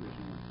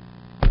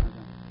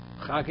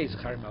 Chagei,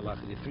 Zacharim,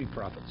 Malachi, the 3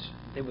 prophets.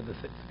 They were the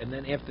and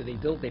then after they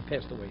built, they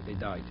passed away. They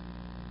died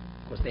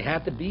because they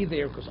had to be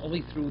there. Because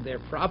only through their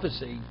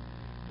prophecy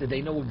did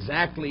they know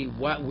exactly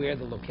where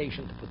the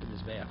location to put the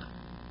Mizbeach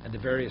and the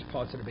various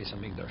parts of the base of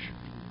Mikdash.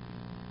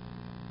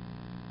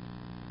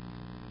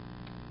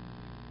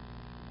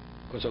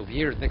 Because over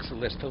here, next to the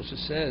last Tosha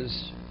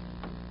says,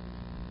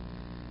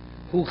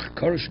 "Hu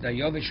korish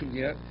dayovish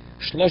uya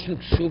shloshnu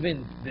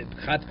ksuvin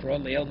b'chat kro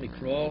le'el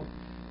mikro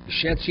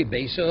b'shetzi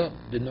beisa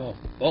deno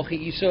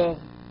ochi iso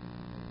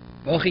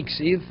ochi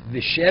ksiv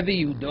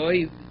v'shevi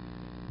yudoi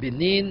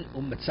b'nin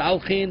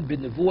u'metzalchin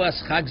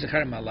b'nevuas chag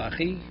zechar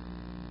malachi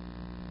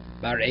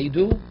bar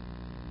edu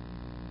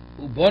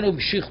u'bonu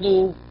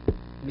v'shichlu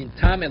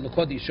mintam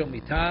elokod yisho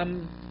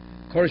mitam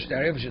korish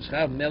dayovish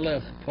zechar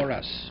melech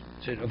poras."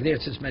 So over there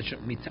it says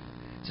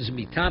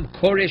Mitam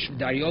Koresh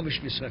Daryovish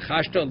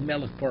Visrachashto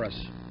Melech Poras.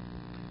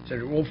 So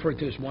they're all referred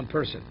to as one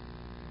person.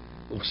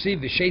 Uchsi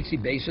Vishetzi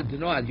Besa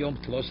Deno Ad Yom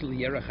Tlos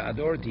Liyerach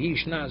Ador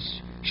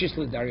Dihishnas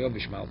Shisla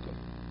Daryovish Malko.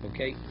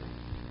 Okay?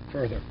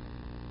 Further.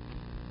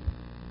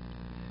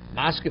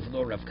 Maskef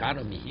Lo Rav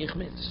Kano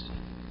Mihichmitz.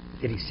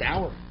 Did he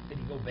sour? Did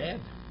he go bad?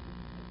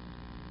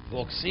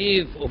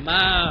 Voksiv,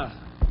 Uma,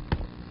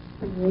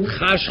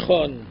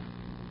 Chashchon.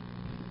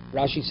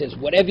 Rashi says,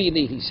 whatever you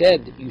need, he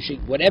said, you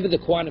should, whatever the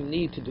Kohanim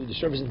need to do the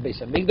service in the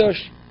Beis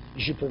HaMikdash,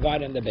 you should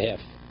provide on their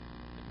behalf.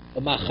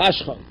 Uma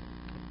Chashchon,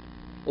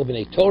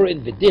 Ubnei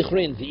Torin,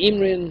 V'dichrin,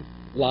 V'imrin,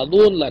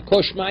 La'alun,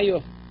 La'kosh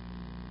Mayo,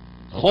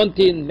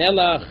 Chontin,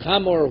 Melach,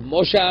 Chamor,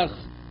 Moshach,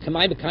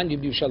 Kamay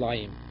B'Kanyim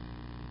Yerushalayim.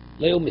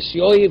 Leo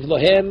Misyoiv,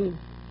 Lohem,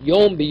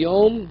 Yom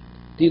B'Yom,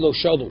 Dilo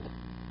Shalu.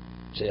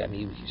 So, I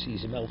mean, you see,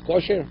 he's a Melech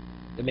Kosher.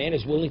 The man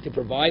is willing to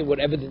provide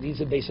whatever the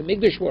needs of the Beis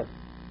HaMikdash were.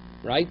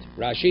 Right?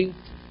 Rashi.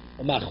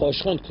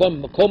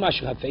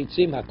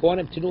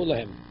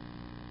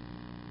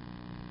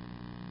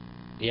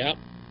 Yeah.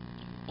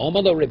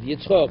 Omalo Reb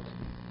Yitzchok.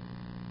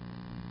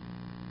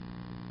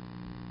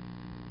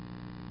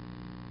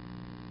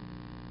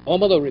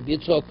 Omalo Reb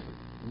Yitzchok.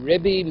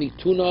 Rebbe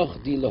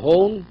Mitunach di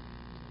Lehon.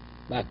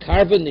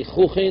 Ma'karven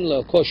nichuchin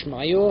le'kosh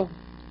mayo.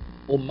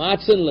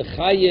 Umatzen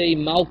lechaye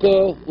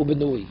malko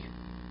ubenui.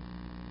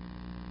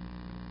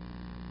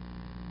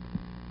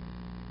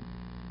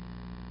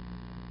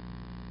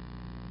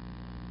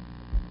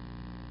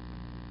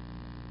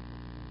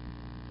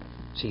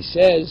 He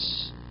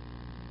says,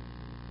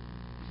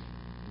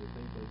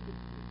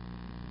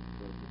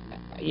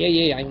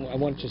 I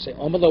want to say,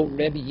 Amalo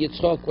Rebbe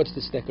Yitzchok, what's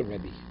the second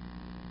Rebbe?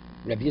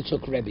 Rebbe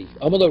Yitzchok Rebbe.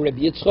 Amalo Rebbe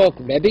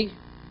Yitzchok Rebbe?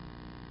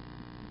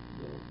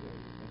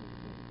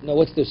 No,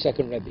 what's the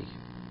second Rebbe?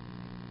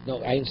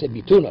 No, I didn't say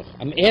Bitunach.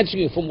 I'm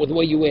answering you from the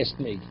way you asked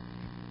me.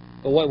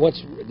 But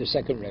what's the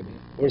second Rebbe?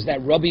 Or is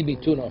that Rabbi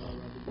Bitunach?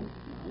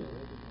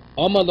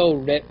 Amalo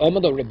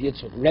Rebbe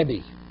Yitzchok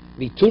Rebbe.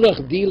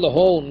 Bitunach di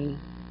lahon.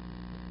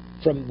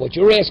 From what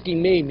you're asking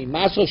me,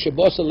 Mimasol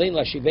Shabbos Alein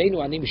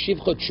Lashivenu Ani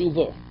Mishivchot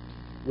Shuvo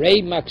Rei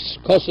Max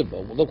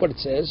Kosovo. Well, look what it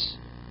says.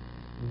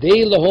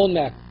 Dei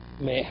Lahon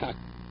Mehak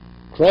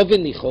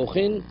Krovin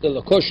Nichochin the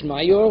Lakosh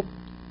Mayo,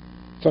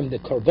 from the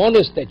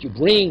korbanos that you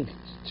bring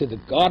to the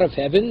God of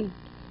heaven.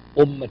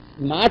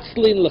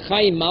 Matzlin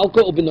L'Chaim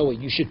Malka Ubenoa.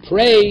 You should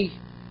pray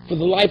for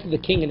the life of the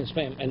king and his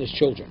family and his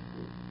children.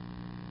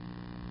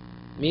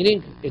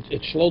 Meaning,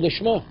 it's Shlo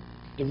Lishma.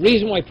 The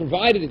reason why I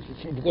provided it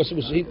because it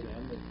was.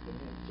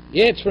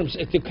 Yeah, it's from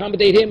to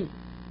accommodate him.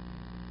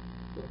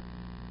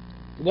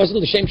 It wasn't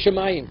l'shem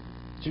shemayim.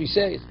 That's what he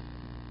says.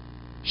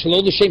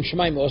 Shalom l'shem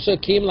shemayim also,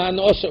 kim lan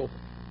also.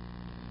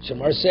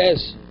 Shamar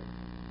says,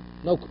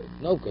 no,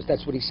 because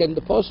that's what he said in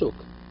the pasuk.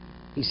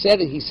 He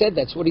said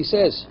that's what he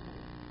says.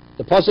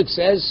 The pasuk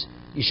says,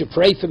 you should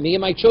pray for me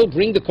and my children.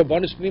 Bring the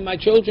korbanos for me and my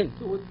children.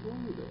 So what's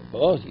wrong with that?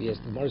 Oh, yes,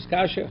 the Morris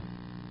Kasha.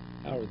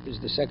 This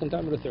is the second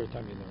time or the third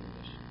time you learned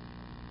this?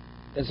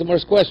 That's the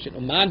Morris question.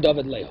 Uman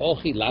David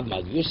lehochi lab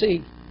mal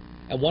yusi.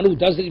 And one who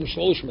does it in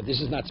Shloshma,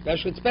 this is not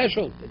special, it's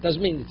special. It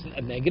doesn't mean it's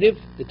a negative.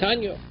 The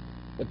Tanya.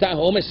 Even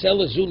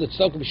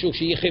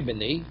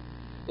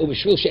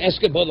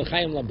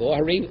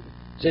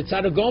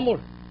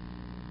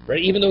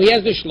though he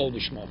has the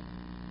Shloshma,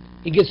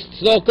 he gets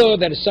tzedakah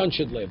that his son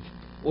should live,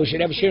 or should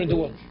have a share in the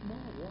world. Why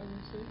do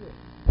you say that?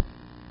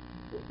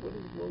 What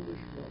does Lo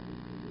Lishma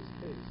mean in this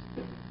case?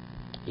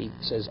 He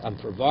says, I'm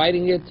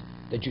providing it,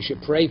 that you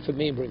should pray for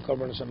me and bring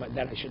korbanos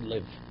that I should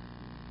live.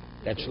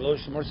 That's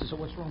Shlosh. The Morris says, so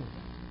what's wrong with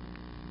that?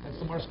 That's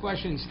the Morris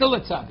question. He's still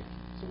a tzaddik.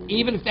 So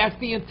even if that's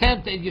the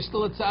intent, then you're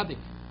still a tzaddik.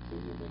 So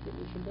you make a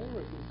Rishon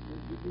Beirut.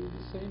 You do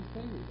the same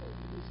thing.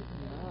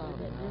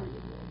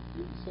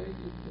 You say in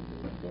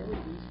the Beirut,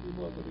 these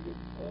people are going to get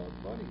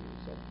money or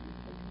something.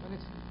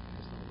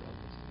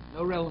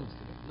 No relevance to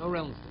that. No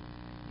relevance to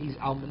that. He's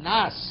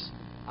almanas.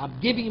 I'm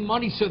giving him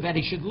money so that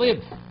he should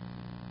live.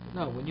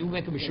 No, when you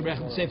make a Mishabech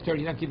and Sefer Torah,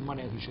 you're not giving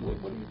money so he should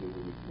live. What do you do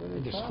when In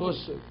a the child is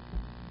schus, sick?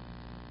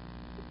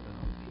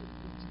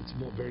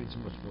 it's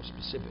much more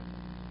specific.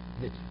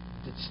 The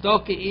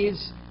tzedakah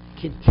is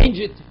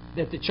contingent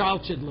that the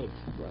child should live.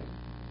 Right.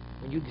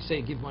 When you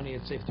say give money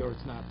at Sefer Torah,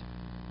 it's not.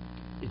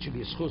 It should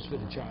be a schus for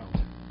the child.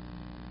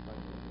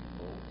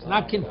 It's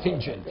not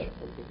contingent.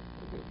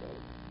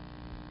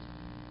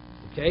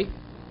 Okay?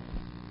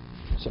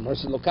 So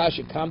Mercy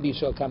Lokasha can be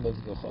so can be.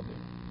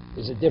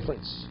 There's a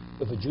difference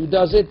if a Jew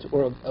does it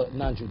or a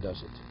non-Jew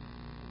does it.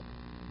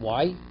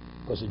 Why?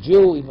 Because a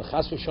Jew, even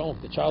chas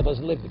v'shalom, the child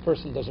doesn't live, the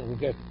person doesn't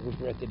regret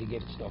that he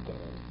gave tzedakah.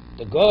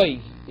 The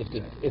guy,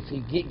 if he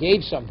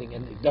gave something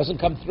and it doesn't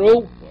come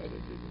through,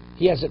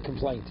 he has a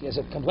complaint. He has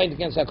a complaint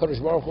against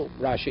HaKadosh Baruch Hu.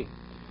 Rashi.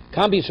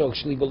 Kan be so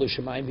shlibo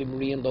l'shamayim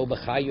v'mriyan lo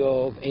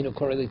b'chayov eno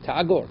koreli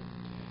tagor.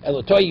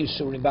 Elotoy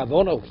yisurim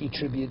bavono. He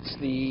attributes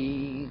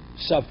the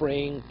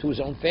suffering to his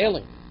own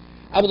failing.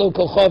 Avlo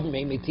kolchov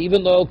meimit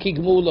even though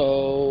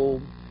kigmulo.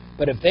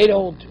 But if they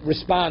don't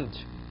respond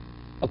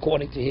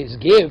according to his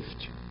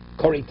gift,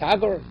 Kori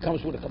Tagor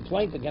comes with a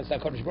complaint against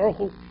HaKadosh Baruch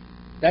Hu.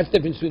 That's the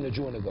difference between a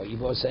Jew and a Goy.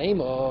 Yivo Seim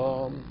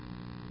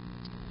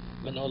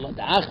Menolad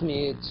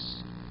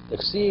Achmitz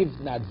T'chsiv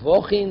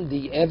Nadvochin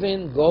Di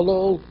Even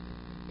Golol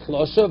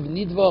Klosov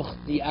Nidvoch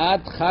Di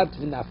Ad Chat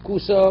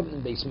V'Nafkuso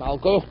Beis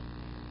Malko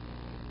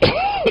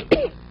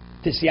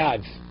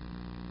Tisyav.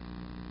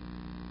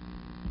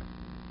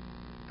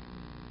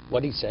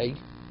 What did he say?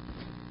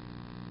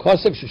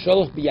 Kosev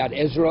shesholach biyad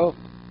Ezra,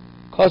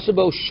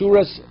 Kosebo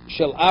shuras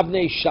shel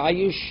avnei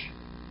shayish,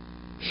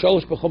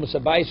 sholosh b'chumas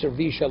habayis or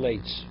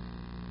vishaletz.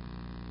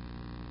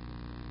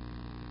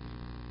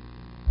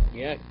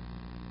 Yeah.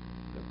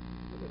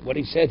 What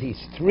he said,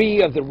 he's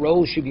 3 of the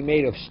rows should be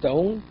made of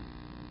stone.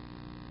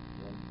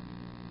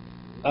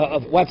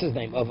 Of what's his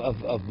name?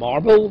 Of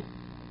marble,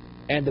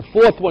 and the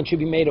 4th one should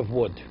be made of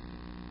wood.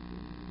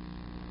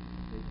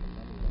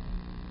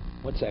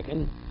 1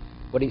 second.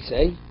 What did he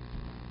say?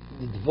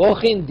 The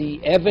dvochin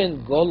di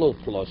even golo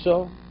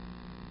ploso.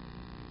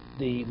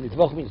 The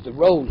dvochin means the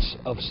rows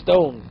of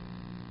stone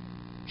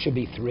should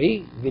be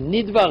 3.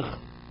 V'nidvach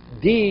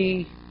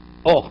di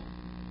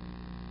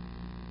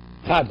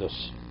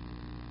chados.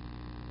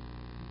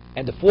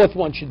 And the 4th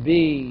one should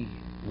be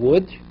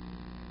wood.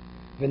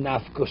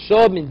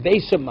 V'nafkoso min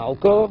beisa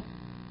malko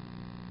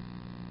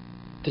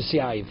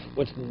tesiayiv.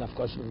 What's the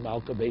nafkoso min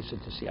malko beisa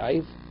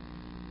tesiayiv?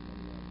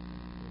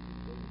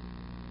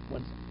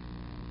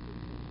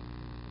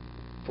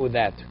 For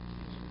that,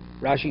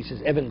 Rashi says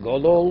Evan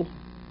Golol,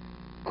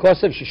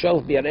 Kosev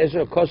Shishol Biyad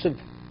Ezra, Kosev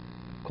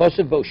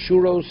Bo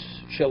Shuros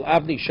Shel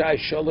Avni Shai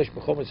Sholosh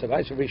B'chomas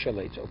Havayis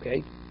Rishaletz.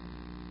 Okay.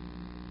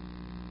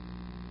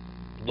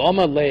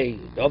 Lama Le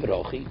David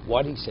Ochi.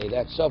 Why did he say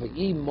that? Savi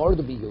I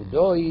Mordabi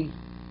Yodoi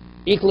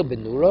Ikla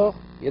Benura.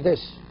 Hear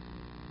this.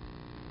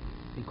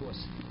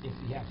 Because if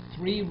you have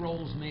 3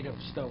 rolls made of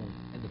stone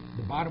and the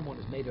bottom one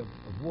is made of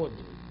wood,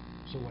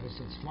 so what is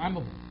it? It's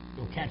flammable.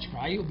 You'll catch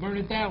fire. You'll burn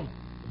it down.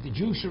 If the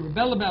Jews should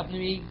rebel about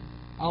me,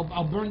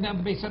 I'll burn down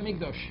the Beis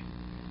Hamikdash.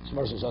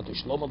 Smar zot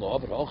Shlomo lo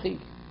David Ochi.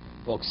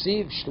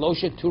 Voksiv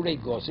Shlosha Turei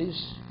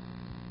Gozis.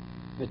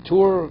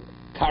 Vetur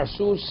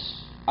Karsus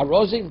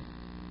Arozim.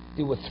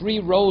 There were 3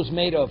 rows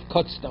made of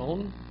cut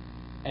stone,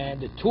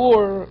 and the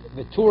Tur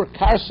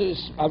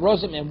Karsus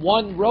Arozim, and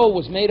 1 row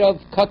was made of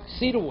cut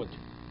cedar wood.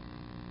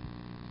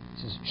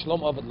 He says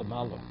Shlomo Ovid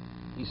Lamalo.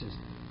 He says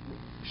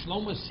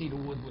Shlomo's cedar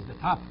wood was the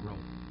top row,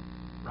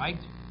 right?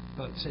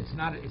 But so it's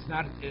not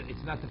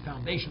the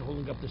foundation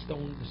holding up the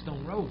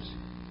stone rows.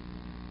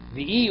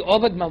 The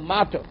Ovid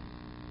Malmato.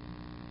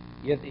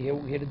 You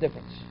hear the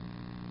difference.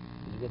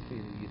 It's good for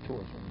your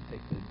tours when you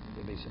take the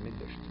Beis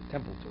Hamikdash, the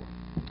temple tour.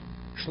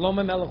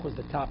 Shlomo Melech was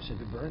the top, so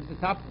if it burns, the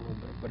top will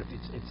burn. But if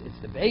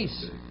it's the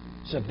base,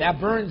 so if that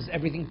burns,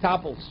 everything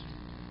topples.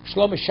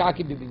 Shlomo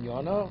Shaki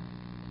Bibinyona,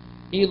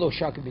 Elo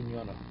Shaki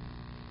Bibinyona.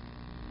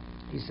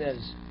 He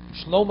says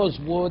Shlomo's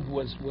wood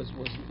was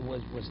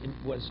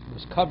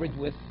covered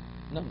with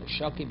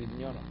Shaki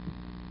Bibinyona.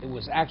 It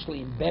was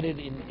actually embedded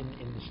in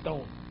the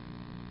stone.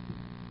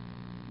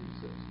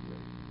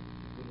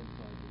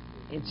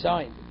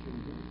 Inside, it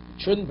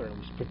shouldn't burn. It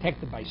was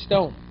protected by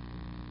stone.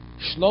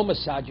 Shlomo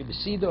Saji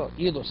Besido,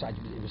 Elo Saji,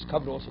 it was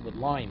covered also with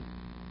lime.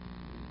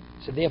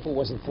 So therefore it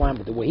wasn't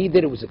flammable. The way he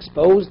did it was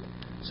exposed,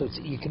 so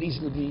you could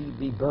easily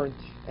be burnt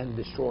and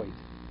destroyed.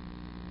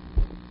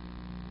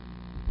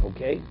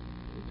 Okay?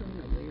 You're talking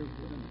about a layer of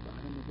wood on the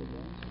bottom of the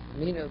wall? I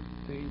mean,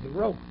 the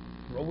row.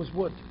 The row was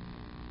wood.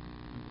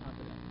 On top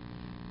of that?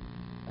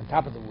 On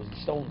top of it was the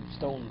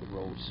stone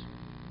rows.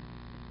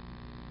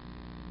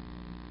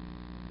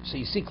 So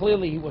you see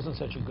clearly he wasn't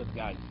such a good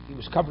guy. He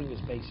was covering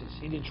his bases.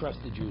 He didn't trust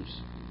the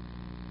Jews.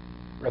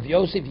 Rav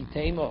Yosef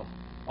Yitema,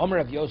 Omer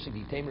Rav Yosef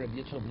Yitema, Rav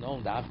Yitzchak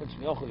Noam, Da'achmet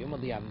Smiocho,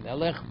 Yomadi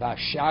HaMelech,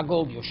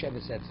 V'ashagol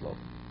Yosheves Etzlo.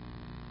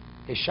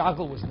 His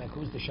shagol was neck.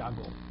 Who's the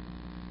shagol?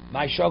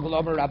 My shagol,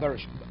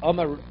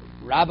 Omer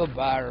Rabba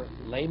Bar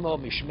Lemo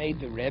Mishmei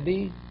the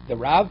Rebbe, the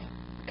Rav,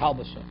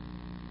 Kalbasa.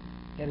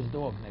 He had his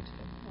dog next to him.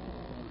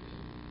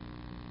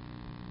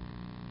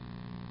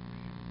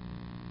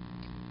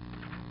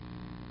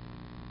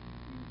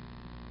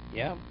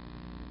 Yeah.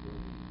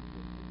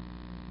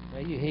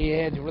 He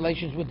had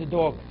relations with the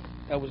dog.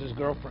 That was his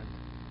girlfriend.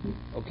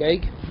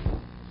 Okay?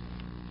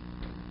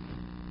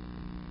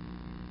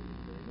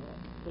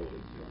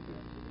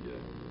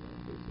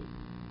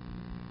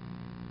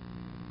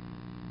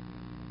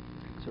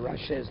 So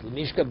Rashi says,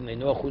 "L'mishka b'nei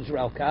Noach huzra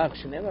al kach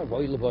shenema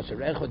v'oi l'bosar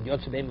echod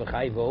yotze b'hem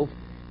v'chai v'ov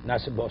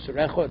nasa bosar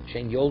echod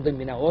shein yoldem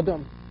min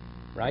ha'odam."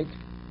 Right?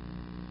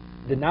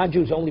 The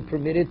non-Jews only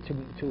permitted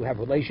to have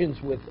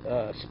relations with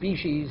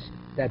species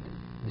that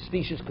the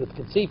species could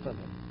conceive from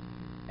him.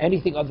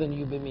 Anything other than a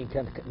human being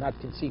cannot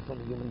conceive from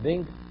a human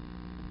being.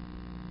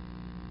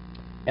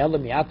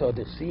 Elam yato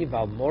desiv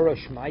al mora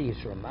shma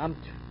yisromamt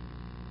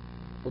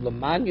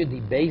ulemanyu di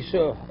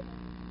beso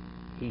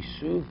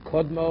hisuv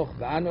kodmoch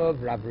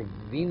v'anov rav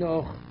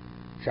ravinoch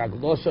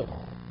shaglosoch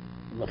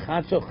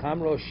lechatzoch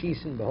chamro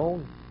shisen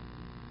behon.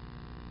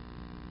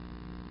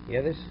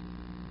 Hear this?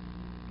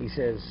 He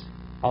says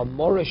al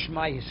mora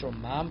shma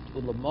yisromamt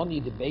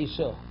ulemanyu di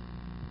beso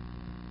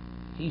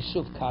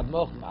Yisuf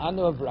Kadmoch,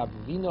 Ma'anov,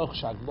 Rabvinoch,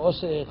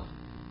 Shaglosech,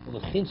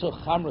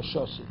 Ulechinsoch, Chamra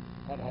Shosin.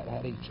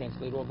 How do you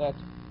translate all that?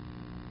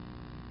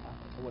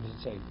 What does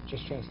it say?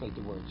 Just translate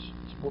the words.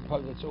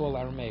 It's all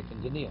Aramaic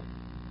and Daniel.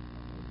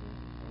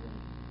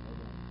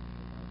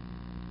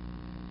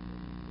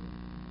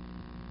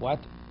 What?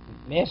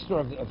 Master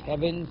of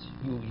heavens,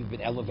 you've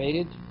been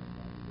elevated,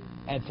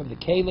 and from the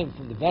kalim,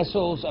 from the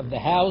vessels of the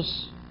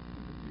house.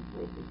 If you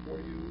brought before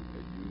you,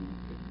 and your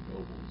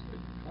nobles,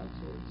 and your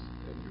consorts,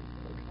 and your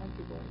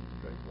concubines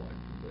drank wine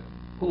from them.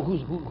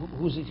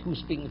 Who's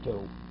speaking to?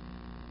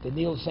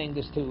 Daniel saying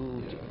this to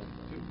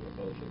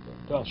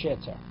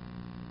Belshazzar.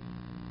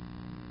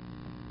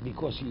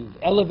 Because you've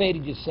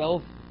elevated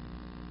yourself.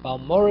 He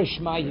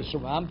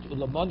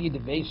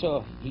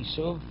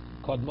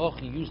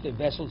used the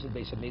vessels of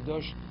Beis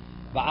Hamikdash.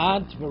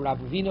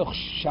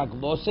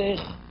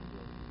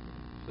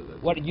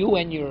 What you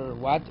and your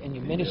what and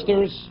your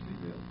ministers?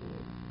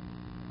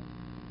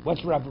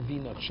 What's Rav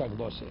Ravina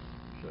Shaglosech?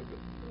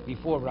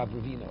 Before Rav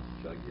Ravina.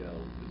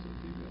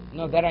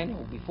 No, that I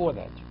know. Before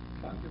that.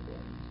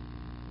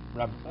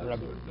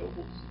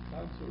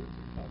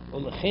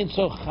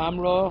 Ulechinsoch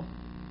Chamra,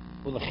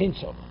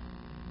 Ulechinsoch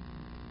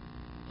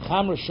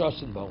Chamra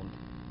Shosenbone.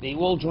 They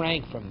all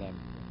drank from them.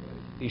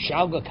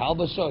 Vishalga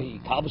Kalbaso, he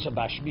Kalbasa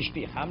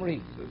Bashmishpi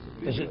Chamri.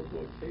 Does it?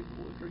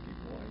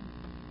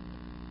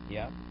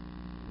 Yeah.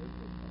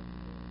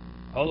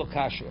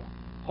 Holokasha.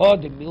 Ho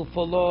de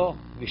Milfolo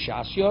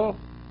Vishasyo.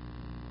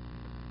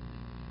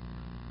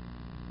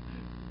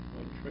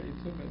 One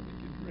trades him and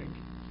make you drink.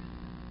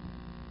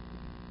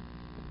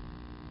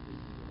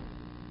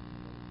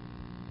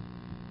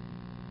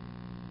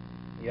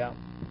 Yeah.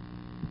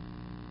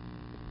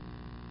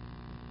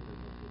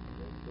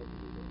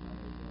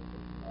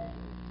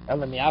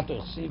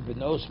 Elamiato Chsiv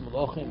Benos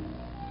Melochim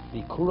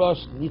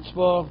Bikuros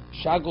Nitzvo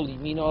Shagol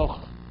Yiminoch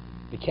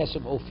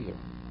Bekesem Ophir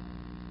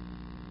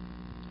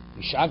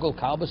Bishagol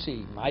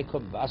Kalbasi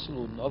Maikom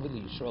Vasalu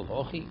Novili Yisrael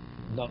Hochi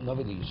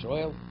Novili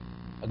Yisrael.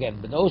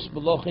 Again, Benos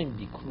Melochim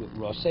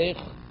Bikurosech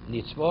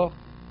Nitzvo.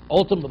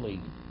 Ultimately,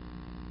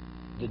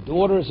 the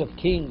daughters of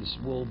kings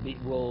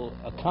will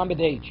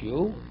accommodate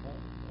you.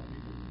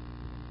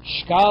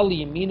 Shkal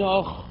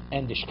Yiminoch,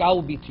 and the shkal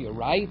will be to your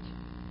right.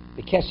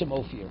 The Kesem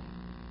Ophir.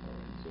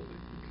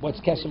 What's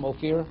Kesem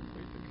Ophir? The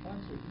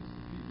concert is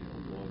the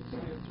female lord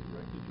stands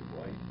erected to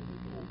right and the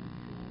golden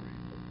jewelry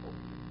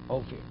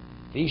of Ophir.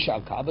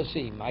 Vishal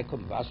Kabasi,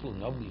 Maikum Vaslu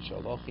Novli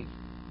Shalochi.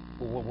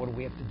 What do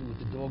we have to do with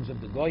the dogs of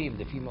the Goyim,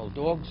 the female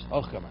dogs?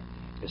 Hochama.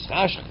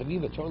 Eschash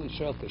Chaviva Torli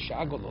Shel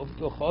Keshagol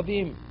Ovto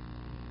Chovim.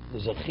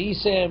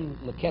 Lezachisem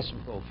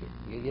Lekesem Ophir.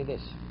 You hear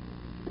this?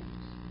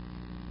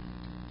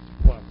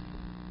 What?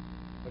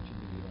 What should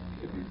be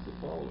the It means the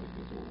following.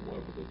 It's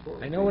whatever the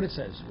Torah. I know what it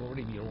says. What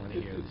do you want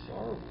to hear? It's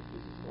horrible.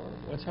 This is horrible.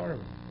 What's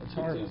horrible? What's It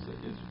horrible?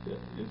 says that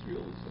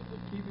Israel is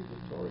keeping the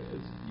Torah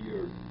as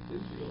here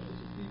Israel as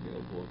a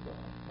female book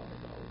on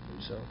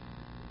idolatry. So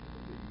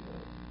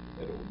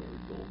The Edo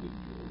golden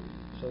jewelry.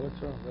 So what's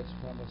wrong? What's the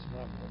problem? What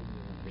do you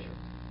want to hear?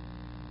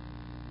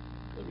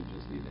 Let me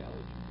just the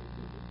analogy,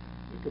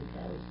 the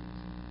comparisons.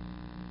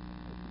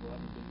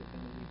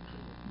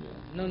 Yeah.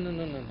 No.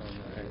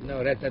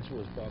 No, that's what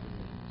was bothering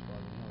me.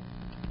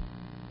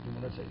 You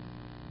want to say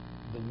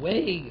the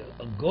way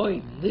a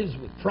goy lives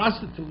with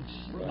prostitutes,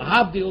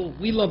 Mahavdil,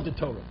 we love the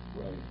Torah.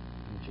 Right.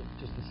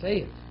 Just to say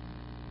it.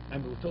 I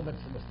mean, we're talking about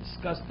the most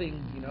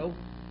disgusting,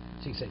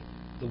 So you say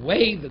the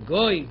way the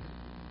goy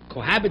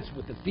cohabits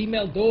with the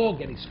female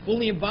dog and he's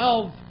fully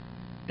involved.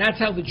 That's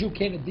how the Jew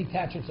can't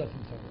detach himself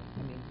from Torah.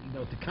 I mean,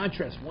 to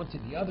contrast one to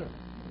the other,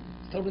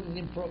 it's totally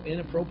an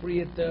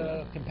inappropriate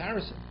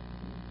comparison.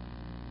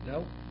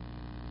 No.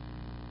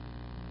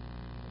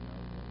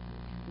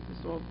 Is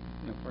this all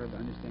part of the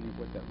understanding of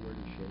what that word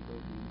in Shego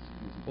means?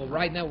 Well,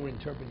 right now we're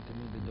interpreting to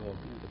mean the dog,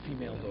 the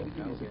female dog.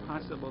 Is it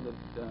possible that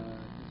this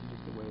is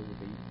just the way that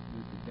they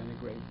used to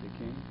denigrate the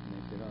king? And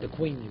they said, The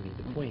queen, you mean,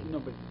 the queen. No,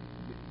 but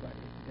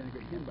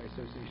denigrate him by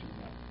association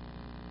with what?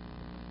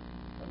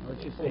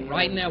 Let's just Well, say,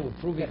 right now we're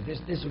proving this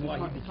is why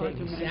he it's hard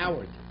became to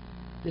soured.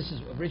 This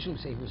is originally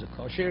say he was a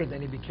kosher,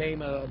 then he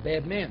became a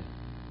bad man.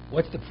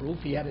 What's the proof?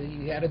 He had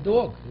a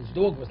dog. His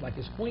dog was like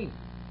his queen.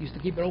 He used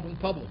to keep it open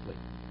publicly.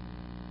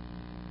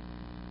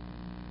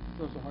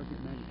 It's also hard to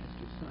imagine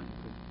Esther's son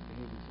could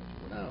behave in such a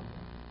way. No,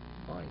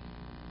 fine.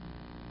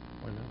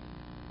 Why not?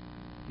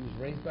 He was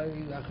raised by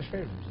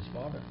Achashverosh. He was his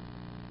father.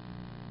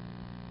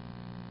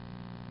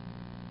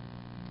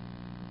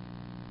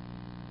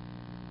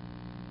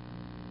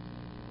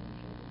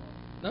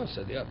 No,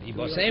 so the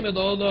Ibosem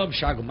Elolom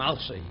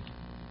Shagmalsei.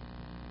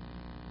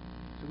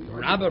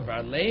 Rabba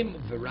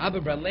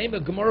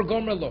Barlema Gemara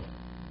Gomerlo.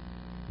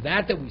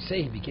 That we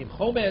say he became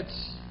chometz,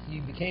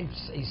 he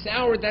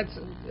soured. That's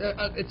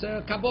it's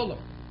a Kabbalah.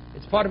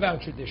 It's part of our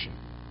tradition.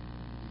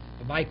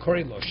 By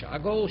Kori Lo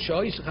Shagol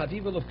Shois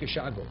Chaviva Lo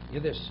Keshagol.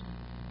 Hear this.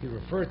 He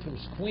referred to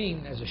his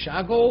queen as a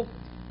shagol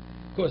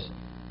because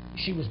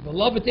she was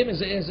beloved him as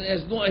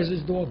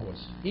his dog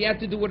was. He had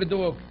to do with a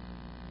dog.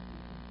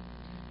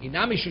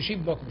 Inami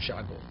Shushiv Bokum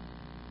Shagol.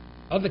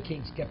 Other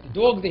kings kept the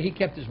dog there. He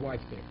kept his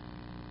wife there.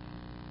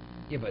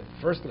 Yeah, but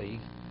firstly,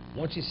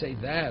 once you say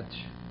that,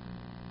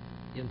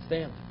 you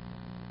understand?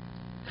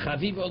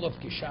 Chaviv Olav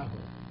Kishahu.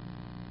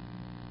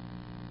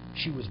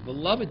 She was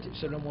beloved.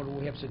 So then what do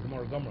we have to say?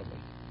 Gemara Gomerli.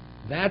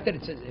 That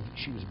it says if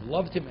she was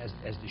beloved him as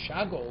the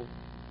Shagol,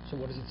 so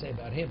what does it say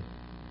about him?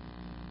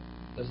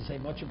 Doesn't say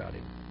much about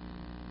him.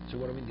 So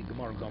what do we mean the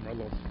Gemara Gomer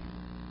Lo?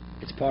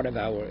 It's part of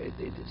our. It's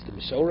the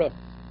Masorah.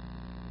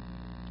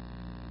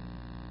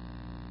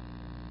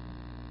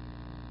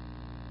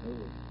 No,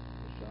 the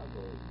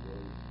shago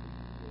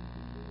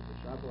the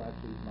shago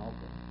actually is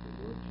Malcolm. The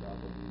word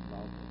shago means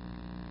Malcolm.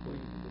 But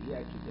he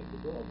actually kept the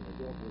dog, and the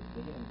dog was to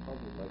him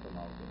covered like a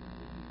Malcolm.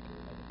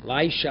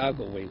 Lai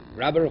shago, wait.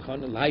 Rabbi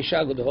Rechon, Lai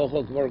shago, the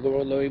Hochel Gemara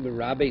Gomer Lo,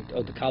 Rabbi,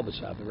 the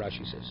Kalbas Rabbi,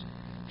 Rashi says.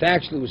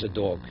 Factually, it was a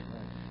dog. Right.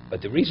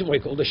 But the reason why he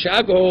called it a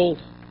shagol,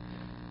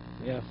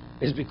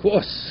 is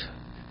because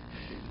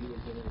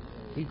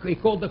he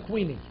called the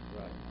queenie.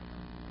 Right.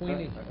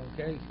 Queenie,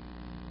 okay?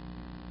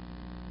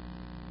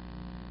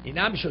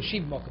 Inam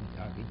Shoshiv Mokum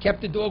Tag. He kept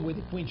the dog where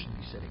the queen should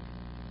be sitting.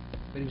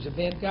 But he was a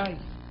bad guy.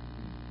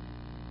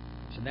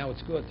 So now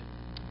it's good.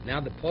 Now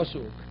the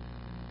pasuk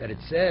that it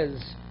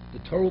says the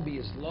Torah will be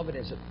as loved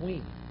as a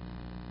queen.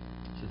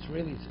 So it's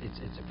really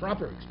it's a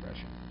proper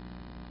expression.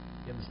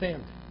 You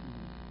understand?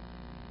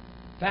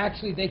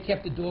 Factually, they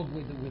kept the dog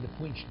where the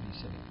queen should be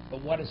sitting.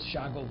 But what does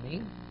shagol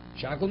mean?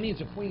 Shagol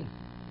means a queen.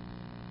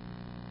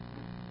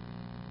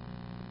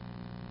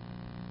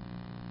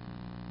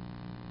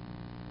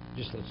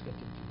 Just let's get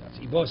into that.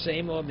 Ibo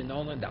seimo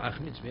minona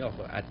da'achmitz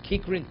meyocho at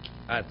kikrin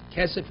at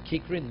kesef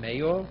kikrin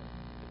meyo,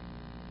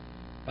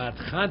 bat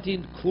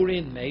chantin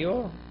kurin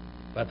meyo,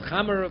 bat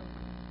chamer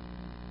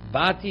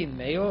batin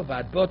meyo,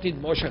 bat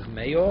botin moshach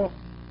meyo,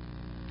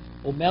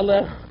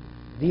 umelech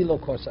dilo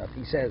kosaf.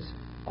 He says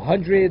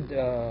 100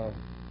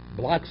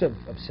 blocks of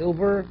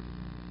silver,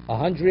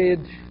 100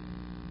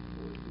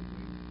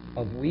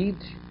 of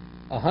wheat,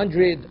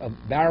 100 of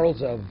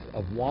barrels of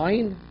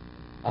wine,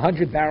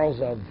 100 barrels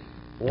of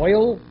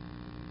oil,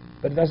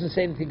 but it doesn't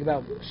say anything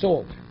about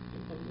salt.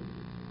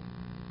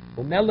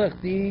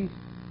 Umelech di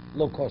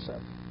lo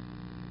kosav.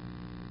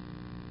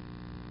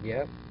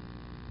 Yeah.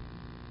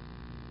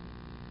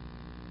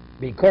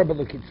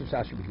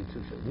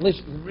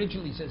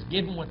 Originally he says,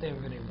 give them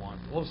whatever they want.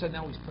 All of a sudden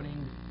now he's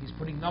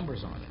putting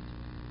numbers on it.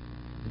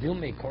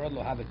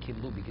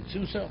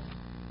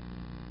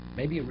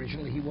 Maybe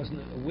originally he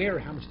wasn't aware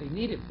of how much they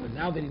needed, but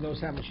now that he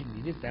knows how much he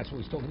needed, that's why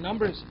he's talking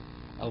numbers.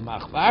 Now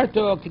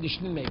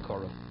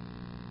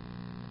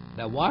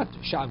what?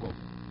 Shagol.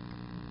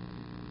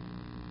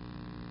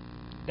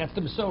 That's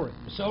the Masorah.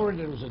 Masorah,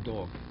 there was a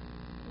dog.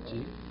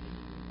 See?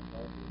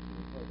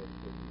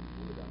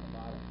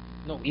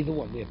 No, either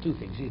one. We have two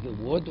things. Either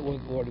wood or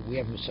we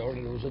have Masorah,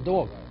 there was a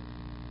dog.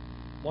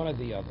 One or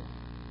the other.